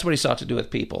 That's what he sought to do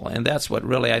with people, and that's what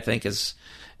really I think is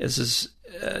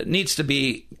needs to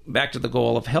be back to the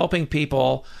goal of helping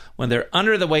people when they're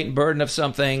under the weight and burden of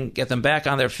something, get them back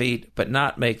on their feet, but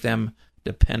not make them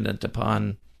dependent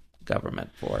upon government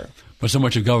for. But so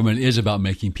much of government is about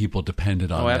making people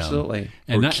dependent on them. Oh, absolutely.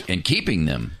 And keeping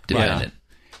them dependent.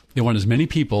 Yeah. They want as many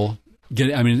people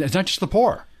it's not just the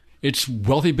poor. It's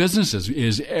wealthy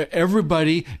businesses.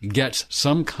 Everybody gets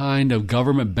some kind of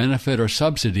government benefit or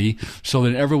subsidy, so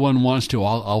that everyone wants to.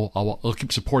 I'll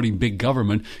keep supporting big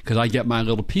government because I get my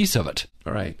little piece of it.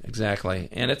 Right, exactly,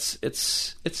 and it's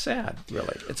sad.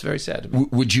 Really, it's very sad.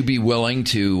 Would you be willing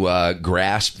to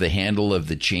grasp the handle of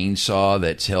the chainsaw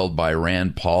that's held by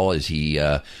Rand Paul as he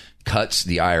cuts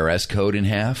the IRS code in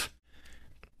half?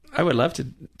 I would love to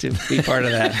be part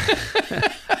of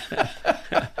that.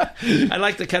 I'd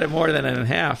like to cut it more than in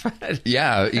half.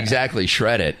 Yeah, exactly.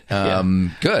 Shred it.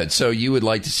 Good. So you would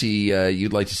like to see the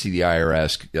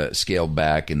IRS scaled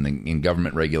back and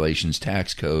government regulations,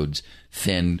 tax codes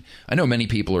thinned. I know many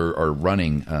people are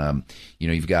running.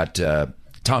 You've got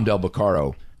Tom Del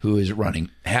Beccaro, who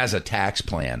has a tax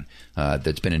plan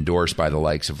that's been endorsed by the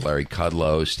likes of Larry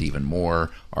Kudlow, Stephen Moore,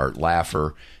 Art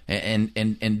Laffer,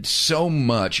 and so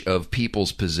much of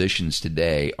people's positions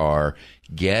today are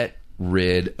get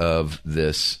rid of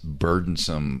this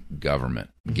burdensome government,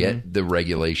 get the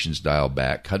regulations dialed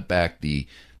back, cut back the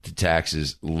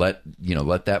taxes, let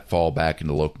that fall back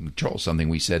into local control, something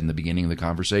we said in the beginning of the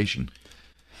conversation.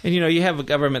 And you have a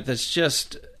government that's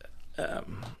just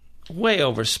way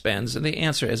overspends, and the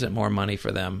answer isn't more money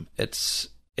for them. It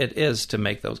is to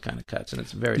make those kind of cuts, and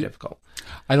it's very difficult.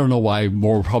 I don't know why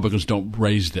more Republicans don't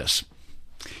raise this.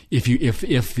 If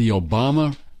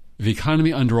the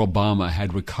economy under Obama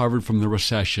had recovered from the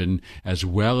recession as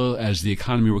well as the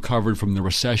economy recovered from the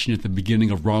recession at the beginning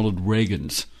of Ronald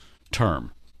Reagan's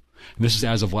term, and this is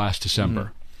as of last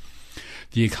December,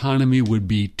 the economy would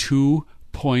be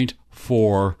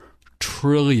 $2.4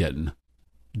 trillion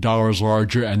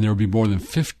larger, and there would be more than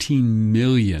 15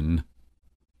 million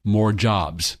more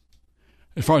jobs.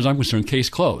 As far as I'm concerned, case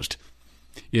closed.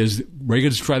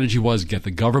 Reagan's strategy was get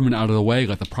the government out of the way,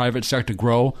 let the private sector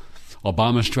grow.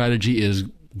 Obama's strategy is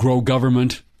grow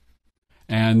government,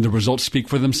 and the results speak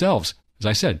for themselves. As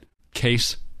I said,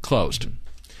 case closed.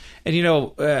 And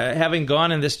having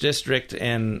gone in this district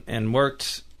and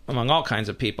worked among all kinds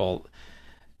of people,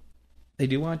 they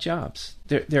do want jobs.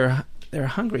 They're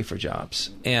hungry for jobs,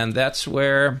 and that's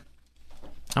where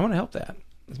I want to help that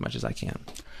as much as I can.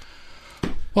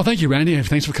 Well, thank you, Randy.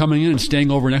 Thanks for coming in and staying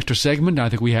over an extra segment. I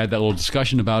think we had that little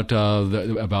discussion about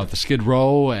the Skid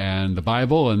Row and the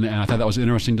Bible, and I thought that was an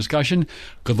interesting discussion.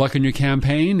 Good luck in your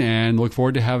campaign, and look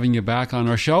forward to having you back on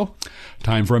our show.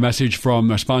 Time for a message from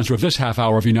a sponsor of this half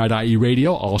hour of Unite IE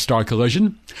Radio, All-Star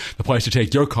Collision, the place to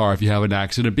take your car if you have an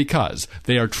accident, because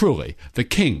they are truly the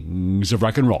kings of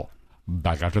wreck and roll.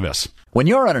 Back after this. When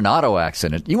you're in an auto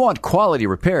accident, you want quality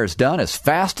repairs done as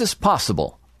fast as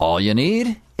possible. All you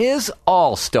need is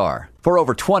All-Star. For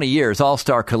over 20 years,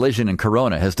 All-Star Collision in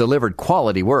Corona has delivered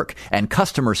quality work and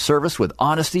customer service with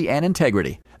honesty and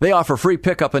integrity. They offer free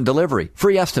pickup and delivery,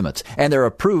 free estimates, and they're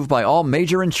approved by all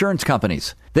major insurance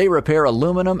companies. They repair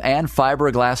aluminum and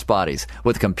fiberglass bodies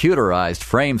with computerized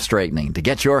frame straightening to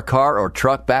get your car or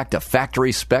truck back to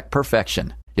factory spec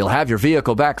perfection. You'll have your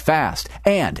vehicle back fast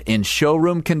and in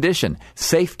showroom condition,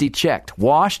 safety checked,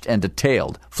 washed and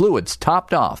detailed, fluids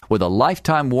topped off with a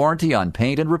lifetime warranty on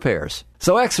paint and repairs.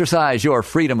 So exercise your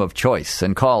freedom of choice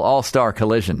and call All-Star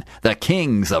Collision, the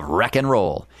kings of wreck and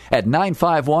roll, at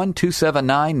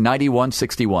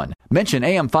 951-279-9161. Mention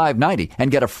AM 590 and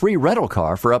get a free rental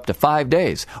car for up to 5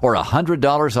 days or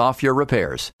 $100 off your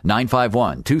repairs.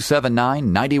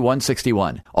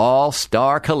 951-279-9161.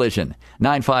 All-Star Collision.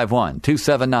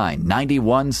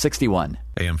 951-279-9161.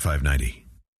 AM 590.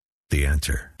 The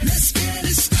answer.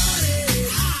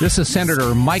 This is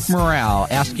Senator Mike Morrell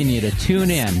asking you to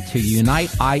tune in to Unite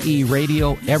IE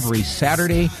Radio every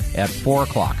Saturday at 4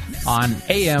 o'clock on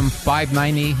AM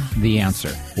 590, The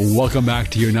Answer. Welcome back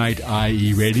to Unite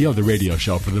IE Radio, the radio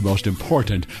show for the most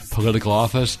important political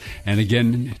office. And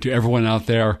again, to everyone out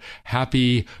there,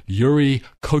 happy Yuri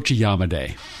Kochiyama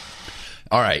Day.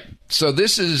 All right. So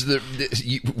this is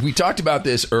we talked about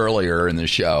this earlier in the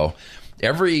show.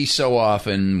 Every so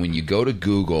often, when you go to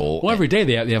Google... Well, every day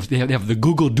they have the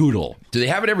Google Doodle. Do they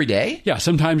have it every day? Yeah,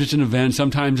 sometimes it's an event,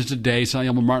 sometimes it's a day,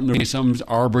 some Martin Luther Day, some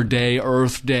Arbor Day,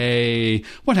 Earth Day,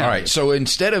 what have you. All right, so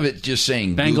instead of it just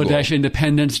saying Bangladesh Google,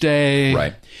 Independence Day...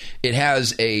 Right. It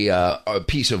has a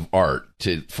piece of art,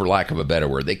 for lack of a better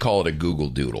word. They call it a Google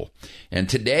Doodle. And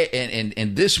today,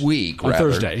 and this week... On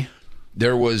Thursday...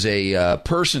 There was a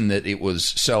person that it was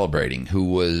celebrating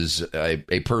who was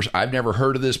a person. I've never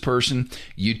heard of this person.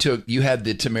 You had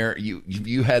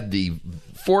the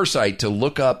foresight to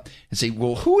look up and say,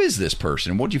 well, who is this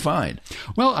person? What'd you find?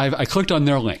 Well, I clicked on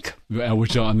their link,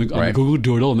 which on the Google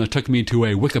Doodle, and it took me to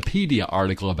a Wikipedia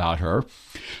article about her.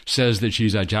 Says that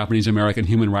she's a Japanese-American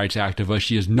human rights activist.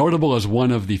 She is notable as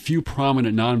one of the few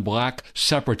prominent non-black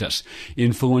separatists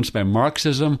influenced by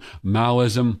Marxism,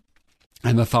 Maoism,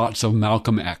 and the thoughts of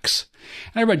Malcolm X.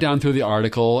 And I read down through the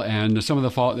article, and some of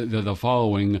the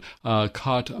following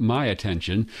caught my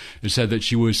attention. It said that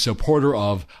she was supporter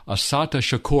of Assata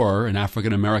Shakur, an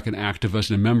African-American activist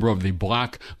and a member of the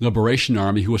Black Liberation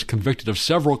Army who was convicted of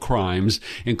several crimes,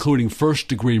 including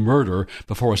first-degree murder,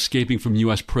 before escaping from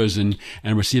U.S. prison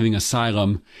and receiving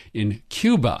asylum in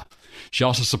Cuba. She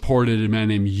also supported a man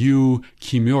named Yu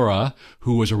Kimura,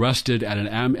 who was arrested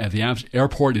at the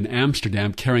airport in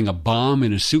Amsterdam carrying a bomb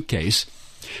in his suitcase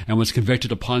and was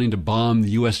convicted of planning to bomb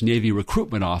the U.S. Navy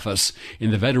recruitment office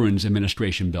in the Veterans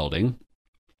Administration building.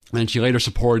 And she later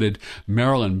supported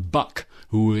Marilyn Buck,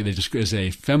 who is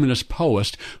a feminist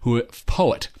poet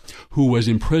who was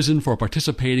in prison for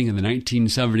participating in the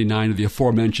 1979 of the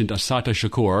aforementioned Assata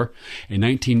Shakur, a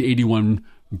 1981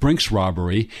 Brinks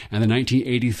robbery, and the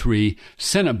 1983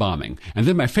 Senate bombing. And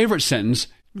then my favorite sentence,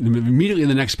 immediately in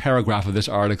the next paragraph of this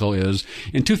article, is,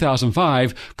 in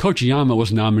 2005, Kochiyama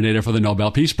was nominated for the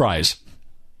Nobel Peace Prize.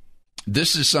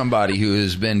 This is somebody who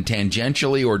has been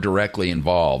tangentially or directly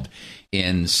involved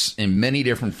in many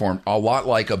different forms, a lot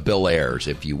like a Bill Ayers,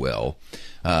 if you will.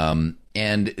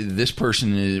 And this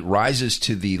person rises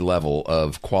to the level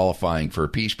of qualifying for a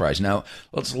Peace Prize. Now,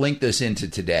 let's link this into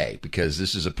today, because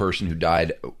this is a person who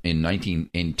died in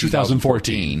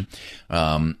 2014.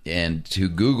 And to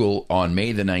Google on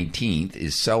May the 19th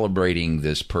is celebrating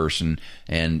this person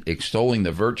and extolling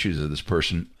the virtues of this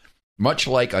person, much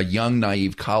like a young,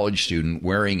 naive college student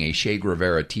wearing a Che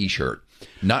Guevara T-shirt,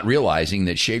 not realizing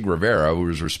that Che Guevara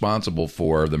was responsible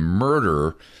for the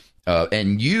murder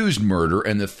and used murder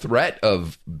and the threat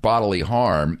of bodily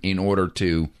harm in order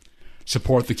to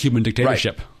support the Cuban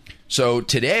dictatorship. Right. So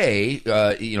today,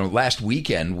 last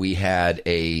weekend, we had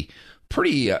a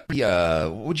pretty,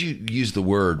 what would you use the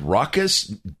word, raucous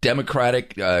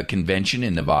Democratic convention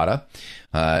in Nevada,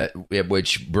 at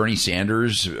which Bernie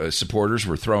Sanders supporters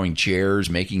were throwing chairs,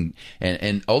 making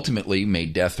and ultimately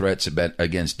made death threats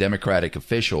against Democratic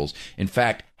officials. In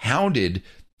fact, hounded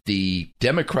the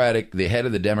head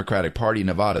of the Democratic Party in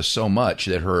Nevada so much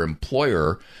that her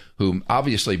employer, whom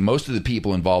obviously most of the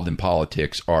people involved in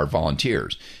politics are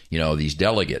volunteers. You know, these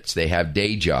delegates, they have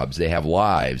day jobs, they have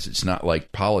lives. It's not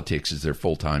like politics is their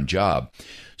full-time job.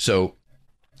 So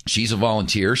she's a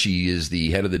volunteer. She is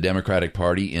the head of the Democratic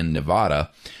Party in Nevada.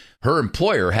 Her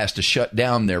employer has to shut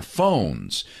down their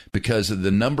phones because of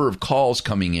the number of calls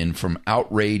coming in from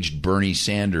outraged Bernie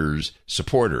Sanders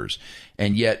supporters.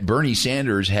 And yet Bernie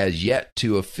Sanders has yet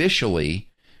to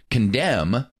officially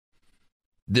condemn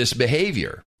this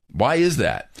behavior. Why is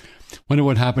that? Wonder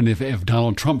what happened if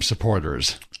Donald Trump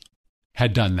supporters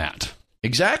had done that.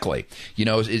 Exactly. You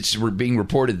know, it's being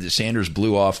reported that Sanders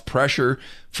blew off pressure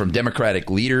from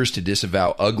Democratic leaders to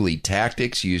disavow ugly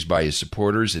tactics used by his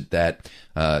supporters at that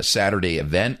Saturday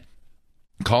event,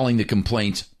 calling the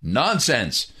complaints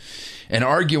nonsense and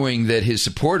arguing that his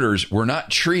supporters were not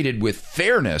treated with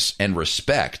fairness and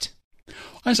respect.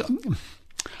 I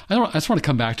just want to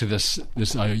come back to this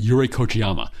Yuri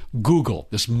Kochiyama. Google,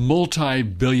 this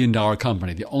multi-billion-dollar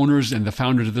company. The owners and the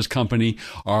founders of this company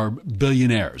are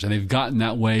billionaires, and they've gotten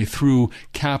that way through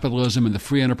capitalism and the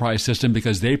free enterprise system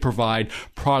because they provide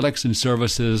products and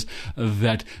services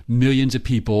that millions of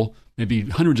people, maybe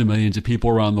hundreds of millions of people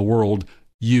around the world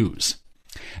use.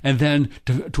 And then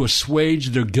to assuage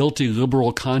their guilty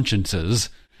liberal consciences,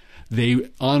 they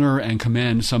honor and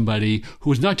commend somebody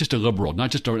who is not just a liberal,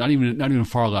 not even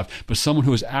far left, but someone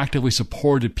who has actively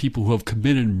supported people who have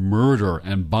committed murder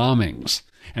and bombings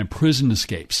and prison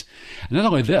escapes. And not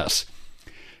only this,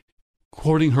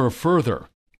 quoting her further,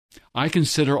 I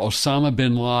consider Osama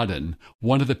bin Laden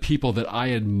one of the people that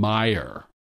I admire.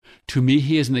 To me,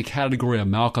 he is in the category of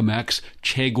Malcolm X,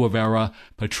 Che Guevara,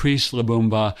 Patrice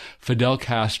Lumumba, Fidel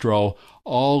Castro,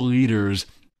 all leaders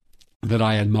that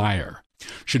I admire.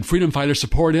 Should freedom fighters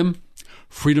support him?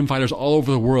 Freedom fighters all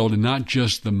over the world, and not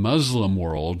just the Muslim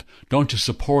world, don't just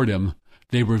support him,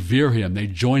 they revere him, they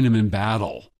join him in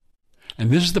battle. And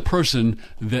this is the person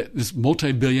that this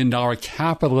multi-billion-dollar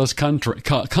capitalist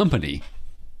company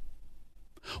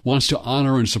wants to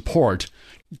honor and support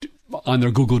on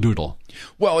their Google Doodle.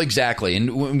 Well, exactly.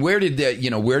 And where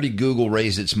did Google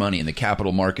raise its money? In the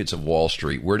capital markets of Wall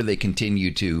Street. Where do they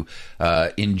continue to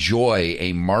enjoy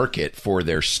a market for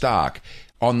their stock?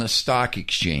 On the stock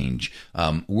exchange.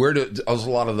 Where does a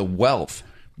lot of the wealth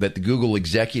that the Google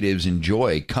executives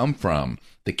enjoy come from?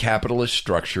 The capitalist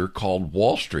structure called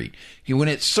Wall Street. When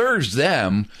it serves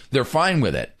them, they're fine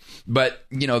with it. But,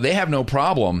 they have no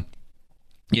problem,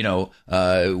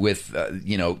 with,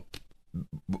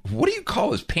 what do you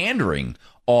call this? Pandering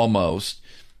almost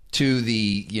to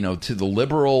the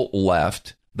liberal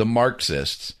left, the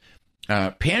Marxists,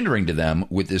 pandering to them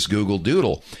with this Google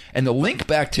Doodle. And the link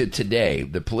back to today,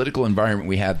 the political environment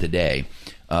we have today,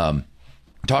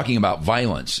 talking about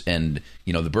violence and,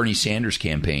 the Bernie Sanders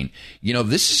campaign,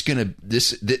 this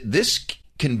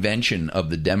convention of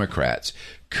the Democrats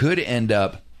could end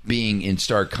up being in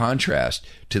stark contrast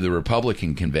to the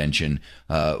Republican convention,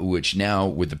 which now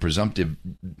with the presumptive,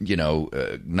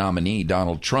 nominee,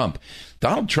 Donald Trump's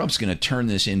going to turn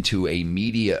this into a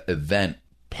media event,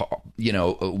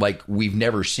 like we've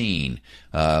never seen,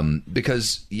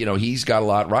 because, he's got a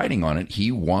lot riding on it.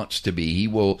 He wants to be, he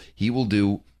will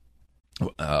do,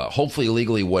 hopefully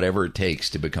legally, whatever it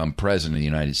takes to become president of the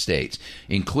United States,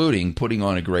 including putting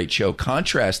on a great show.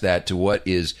 Contrast that to what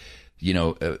is,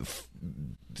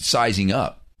 sizing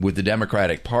up with the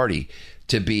Democratic Party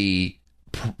to be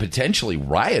potentially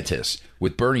riotous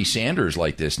with Bernie Sanders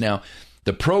like this. Now,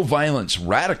 the pro-violence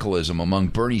radicalism among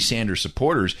Bernie Sanders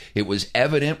supporters, it was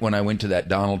evident when I went to that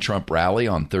Donald Trump rally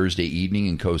on Thursday evening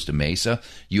in Costa Mesa.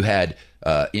 You had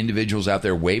individuals out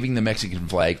there waving the Mexican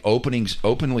flag,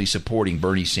 openly supporting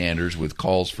Bernie Sanders with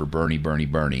calls for Bernie, Bernie,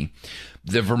 Bernie.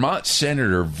 The Vermont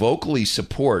senator vocally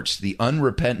supports the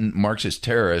unrepentant Marxist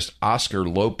terrorist Oscar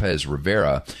Lopez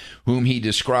Rivera, whom he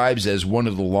describes as one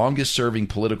of the longest-serving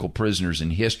political prisoners in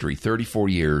history, 34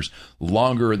 years,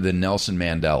 longer than Nelson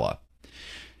Mandela.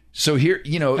 So here,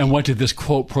 And what did this,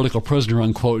 quote, political prisoner,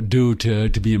 unquote, do to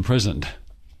be imprisoned?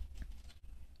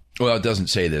 Well, it doesn't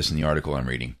say this in the article I'm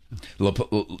reading.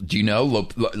 Do you know?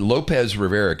 Lopez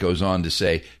Rivera goes on to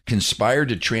say, conspired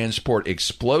to transport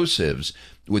explosives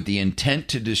with the intent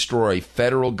to destroy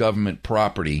federal government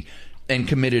property and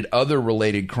committed other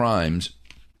related crimes,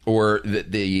 or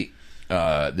that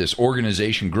this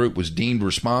organization group was deemed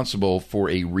responsible for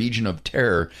a region of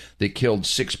terror that killed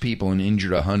 6 people and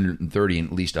injured 130 in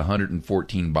at least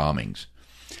 114 bombings.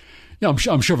 Yeah, I'm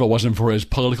sure if it wasn't for his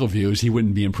political views, he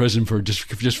wouldn't be in prison for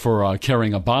just for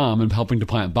carrying a bomb and helping to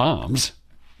plant bombs.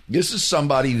 This is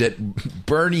somebody that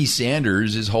Bernie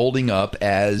Sanders is holding up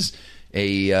as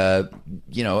an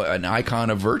icon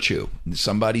of virtue,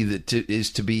 somebody that is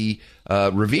to be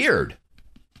revered.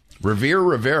 Revere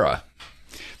Rivera.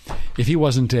 If he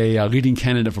wasn't a leading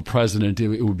candidate for president,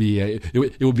 it would be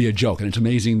a joke. And it's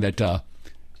amazing that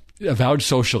avowed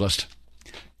socialist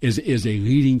is a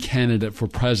leading candidate for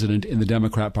president in the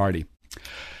Democrat Party.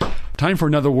 Time for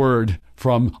another word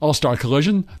from All-Star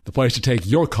Collision, the place to take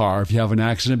your car if you have an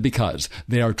accident, because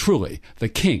they are truly the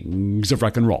kings of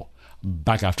wreck and roll.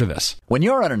 Back after this. When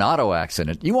you're in an auto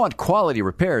accident, you want quality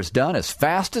repairs done as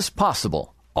fast as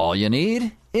possible. All you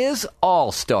need is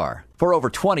All-Star. For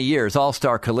over 20 years,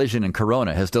 All-Star Collision in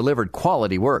Corona has delivered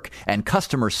quality work and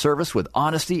customer service with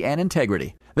honesty and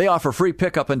integrity. They offer free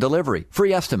pickup and delivery,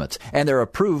 free estimates, and they're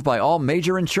approved by all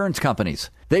major insurance companies.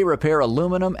 They repair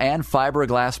aluminum and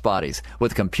fiberglass bodies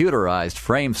with computerized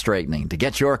frame straightening to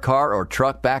get your car or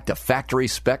truck back to factory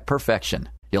spec perfection.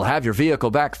 You'll have your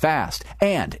vehicle back fast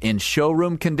and in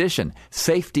showroom condition,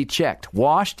 safety checked,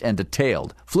 washed and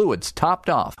detailed, fluids topped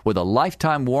off with a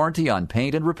lifetime warranty on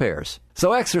paint and repairs.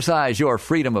 So exercise your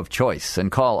freedom of choice and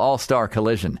call All-Star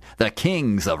Collision, the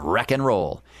kings of wreck and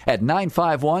roll, at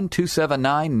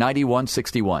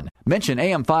 951-279-9161. Mention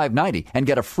AM 590 and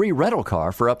get a free rental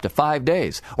car for up to 5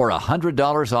 days or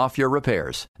 $100 off your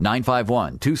repairs.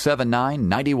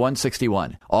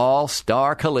 951-279-9161.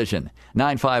 All-Star Collision,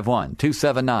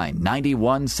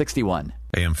 951-279-9161.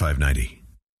 AM 590,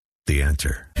 The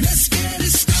Answer. Let's get it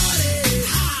started.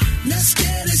 Let's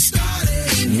get it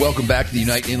started. Welcome back to the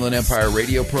Unite Inland Empire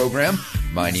radio program.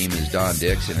 My name is Don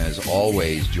Dix, and as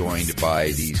always, joined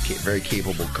by these very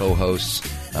capable co-hosts,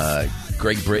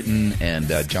 Greg Britton and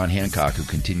John Hancock, who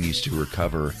continues to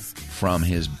recover from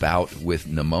his bout with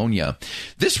pneumonia.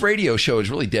 This radio show is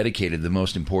really dedicated to the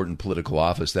most important political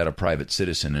office, that of private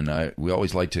citizen, and we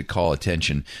always like to call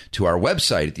attention to our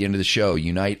website at the end of the show,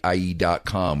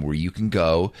 uniteie.com, where you can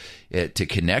go to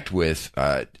connect with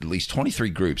at least 23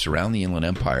 groups around the Inland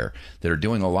Empire that are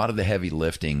doing a lot of the heavy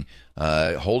lifting,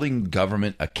 holding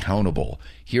government accountable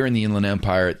here in the Inland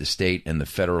Empire at the state and the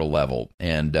federal level,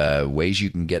 and ways you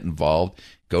can get involved.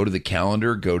 Go to the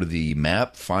calendar, go to the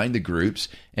map, find the groups,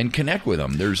 and connect with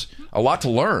them. There's a lot to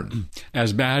learn.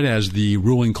 As bad as the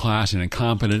ruling class and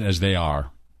incompetent as they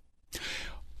are,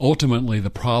 ultimately the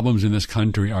problems in this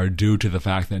country are due to the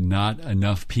fact that not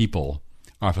enough people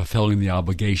are fulfilling the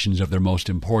obligations of their most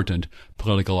important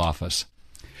political office.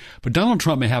 But Donald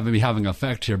Trump may be having an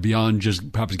effect here beyond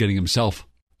just perhaps getting himself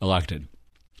elected.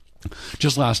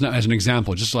 Just last night, as an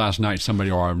example, on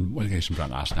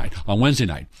Wednesday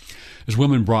night, this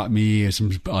woman brought me some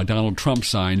Donald Trump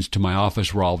signs to my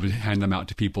office where I'll hand them out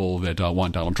to people that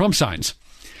want Donald Trump signs.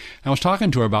 I was talking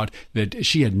to her about that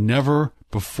she had never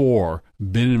before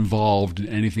been involved in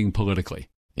anything politically.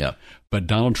 Yeah. But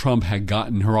Donald Trump had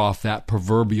gotten her off that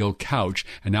proverbial couch,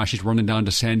 and now she's running down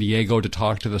to San Diego to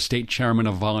talk to the state chairman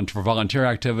of volunteer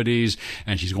activities,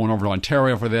 and she's going over to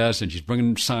Ontario for this, and she's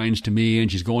bringing signs to me,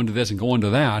 and she's going to this and going to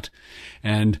that,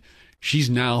 and she's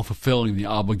now fulfilling the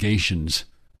obligations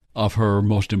of her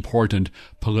most important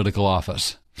political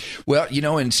office. Well,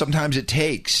 and sometimes it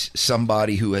takes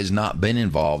somebody who has not been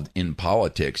involved in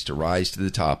politics to rise to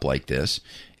the top like this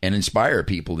and inspire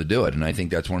people to do it. And I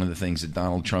think that's one of the things that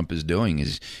Donald Trump is doing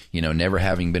is, never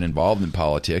having been involved in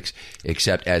politics,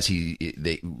 except as we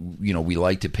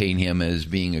like to paint him as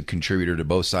being a contributor to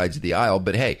both sides of the aisle.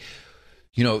 But hey,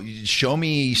 show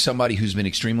me somebody who's been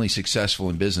extremely successful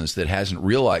in business that hasn't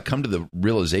come to the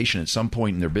realization at some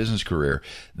point in their business career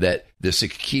that the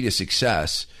key to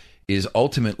success is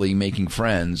ultimately making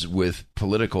friends with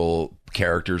political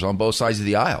characters on both sides of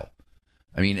the aisle.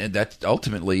 I mean, that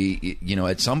ultimately,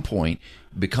 at some point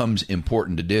becomes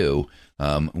important to do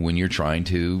when you're trying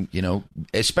to,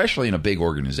 especially in a big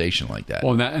organization like that.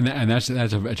 Well, that's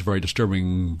a very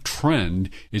disturbing trend.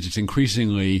 Is it's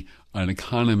increasingly an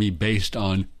economy based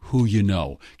on who you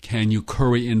know. Can you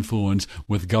curry influence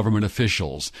with government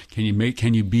officials? Can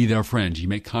you be their friends? You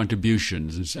make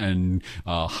contributions and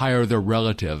hire their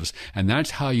relatives, and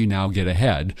that's how you now get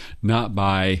ahead. Not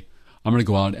by I'm going to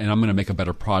go out and I'm going to make a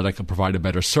better product and provide a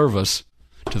better service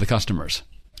to the customers.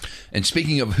 And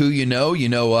speaking of who you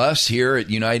know us here at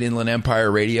United Inland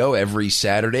Empire Radio every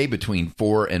Saturday between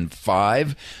 4 and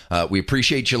 5. We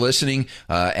appreciate you listening.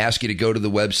 Ask you to go to the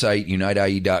website,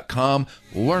 unitei.com.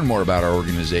 Learn more about our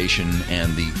organization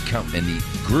and the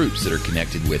groups that are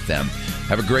connected with them.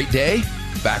 Have a great day.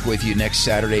 Back with you next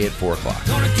Saturday at 4 o'clock.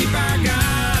 Gonna keep our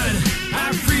God,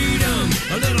 our freedom,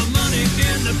 a little money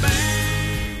in the bank.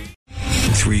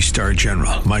 3-star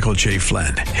General Michael J.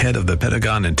 Flynn, head of the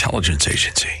Pentagon Intelligence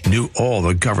Agency, knew all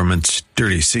the government's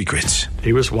dirty secrets.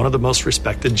 He was one of the most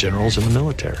respected generals in the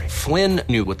military. Flynn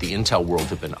knew what the intel world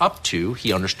had been up to.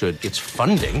 He understood its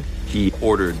funding. He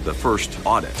ordered the first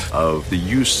audit of the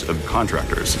use of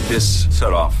contractors. This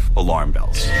set off alarm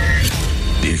bells.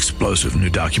 The explosive new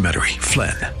documentary,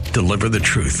 Flynn, Deliver the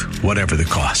Truth, Whatever the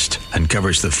Cost,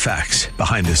 uncovers the facts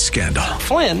behind this scandal.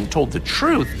 Flynn told the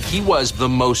truth. He was the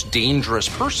most dangerous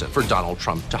person for Donald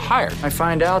Trump to hire. I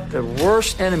find out the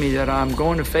worst enemy that I'm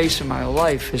going to face in my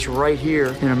life is right here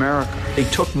in America. They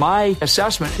took my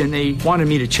assessment and they wanted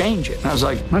me to change it. And I was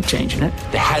like, I'm not changing it.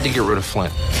 They had to get rid of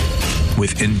Flynn.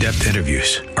 With in-depth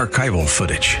interviews, archival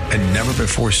footage, and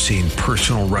never-before-seen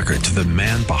personal records of the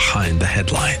man behind the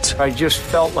headlines. I just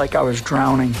felt like I was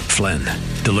drowning. Flynn,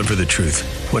 Deliver the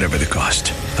Truth, Whatever the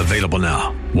Cost. Available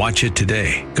now. Watch it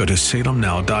today. Go to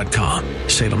salemnow.com.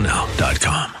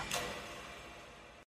 salemnow.com.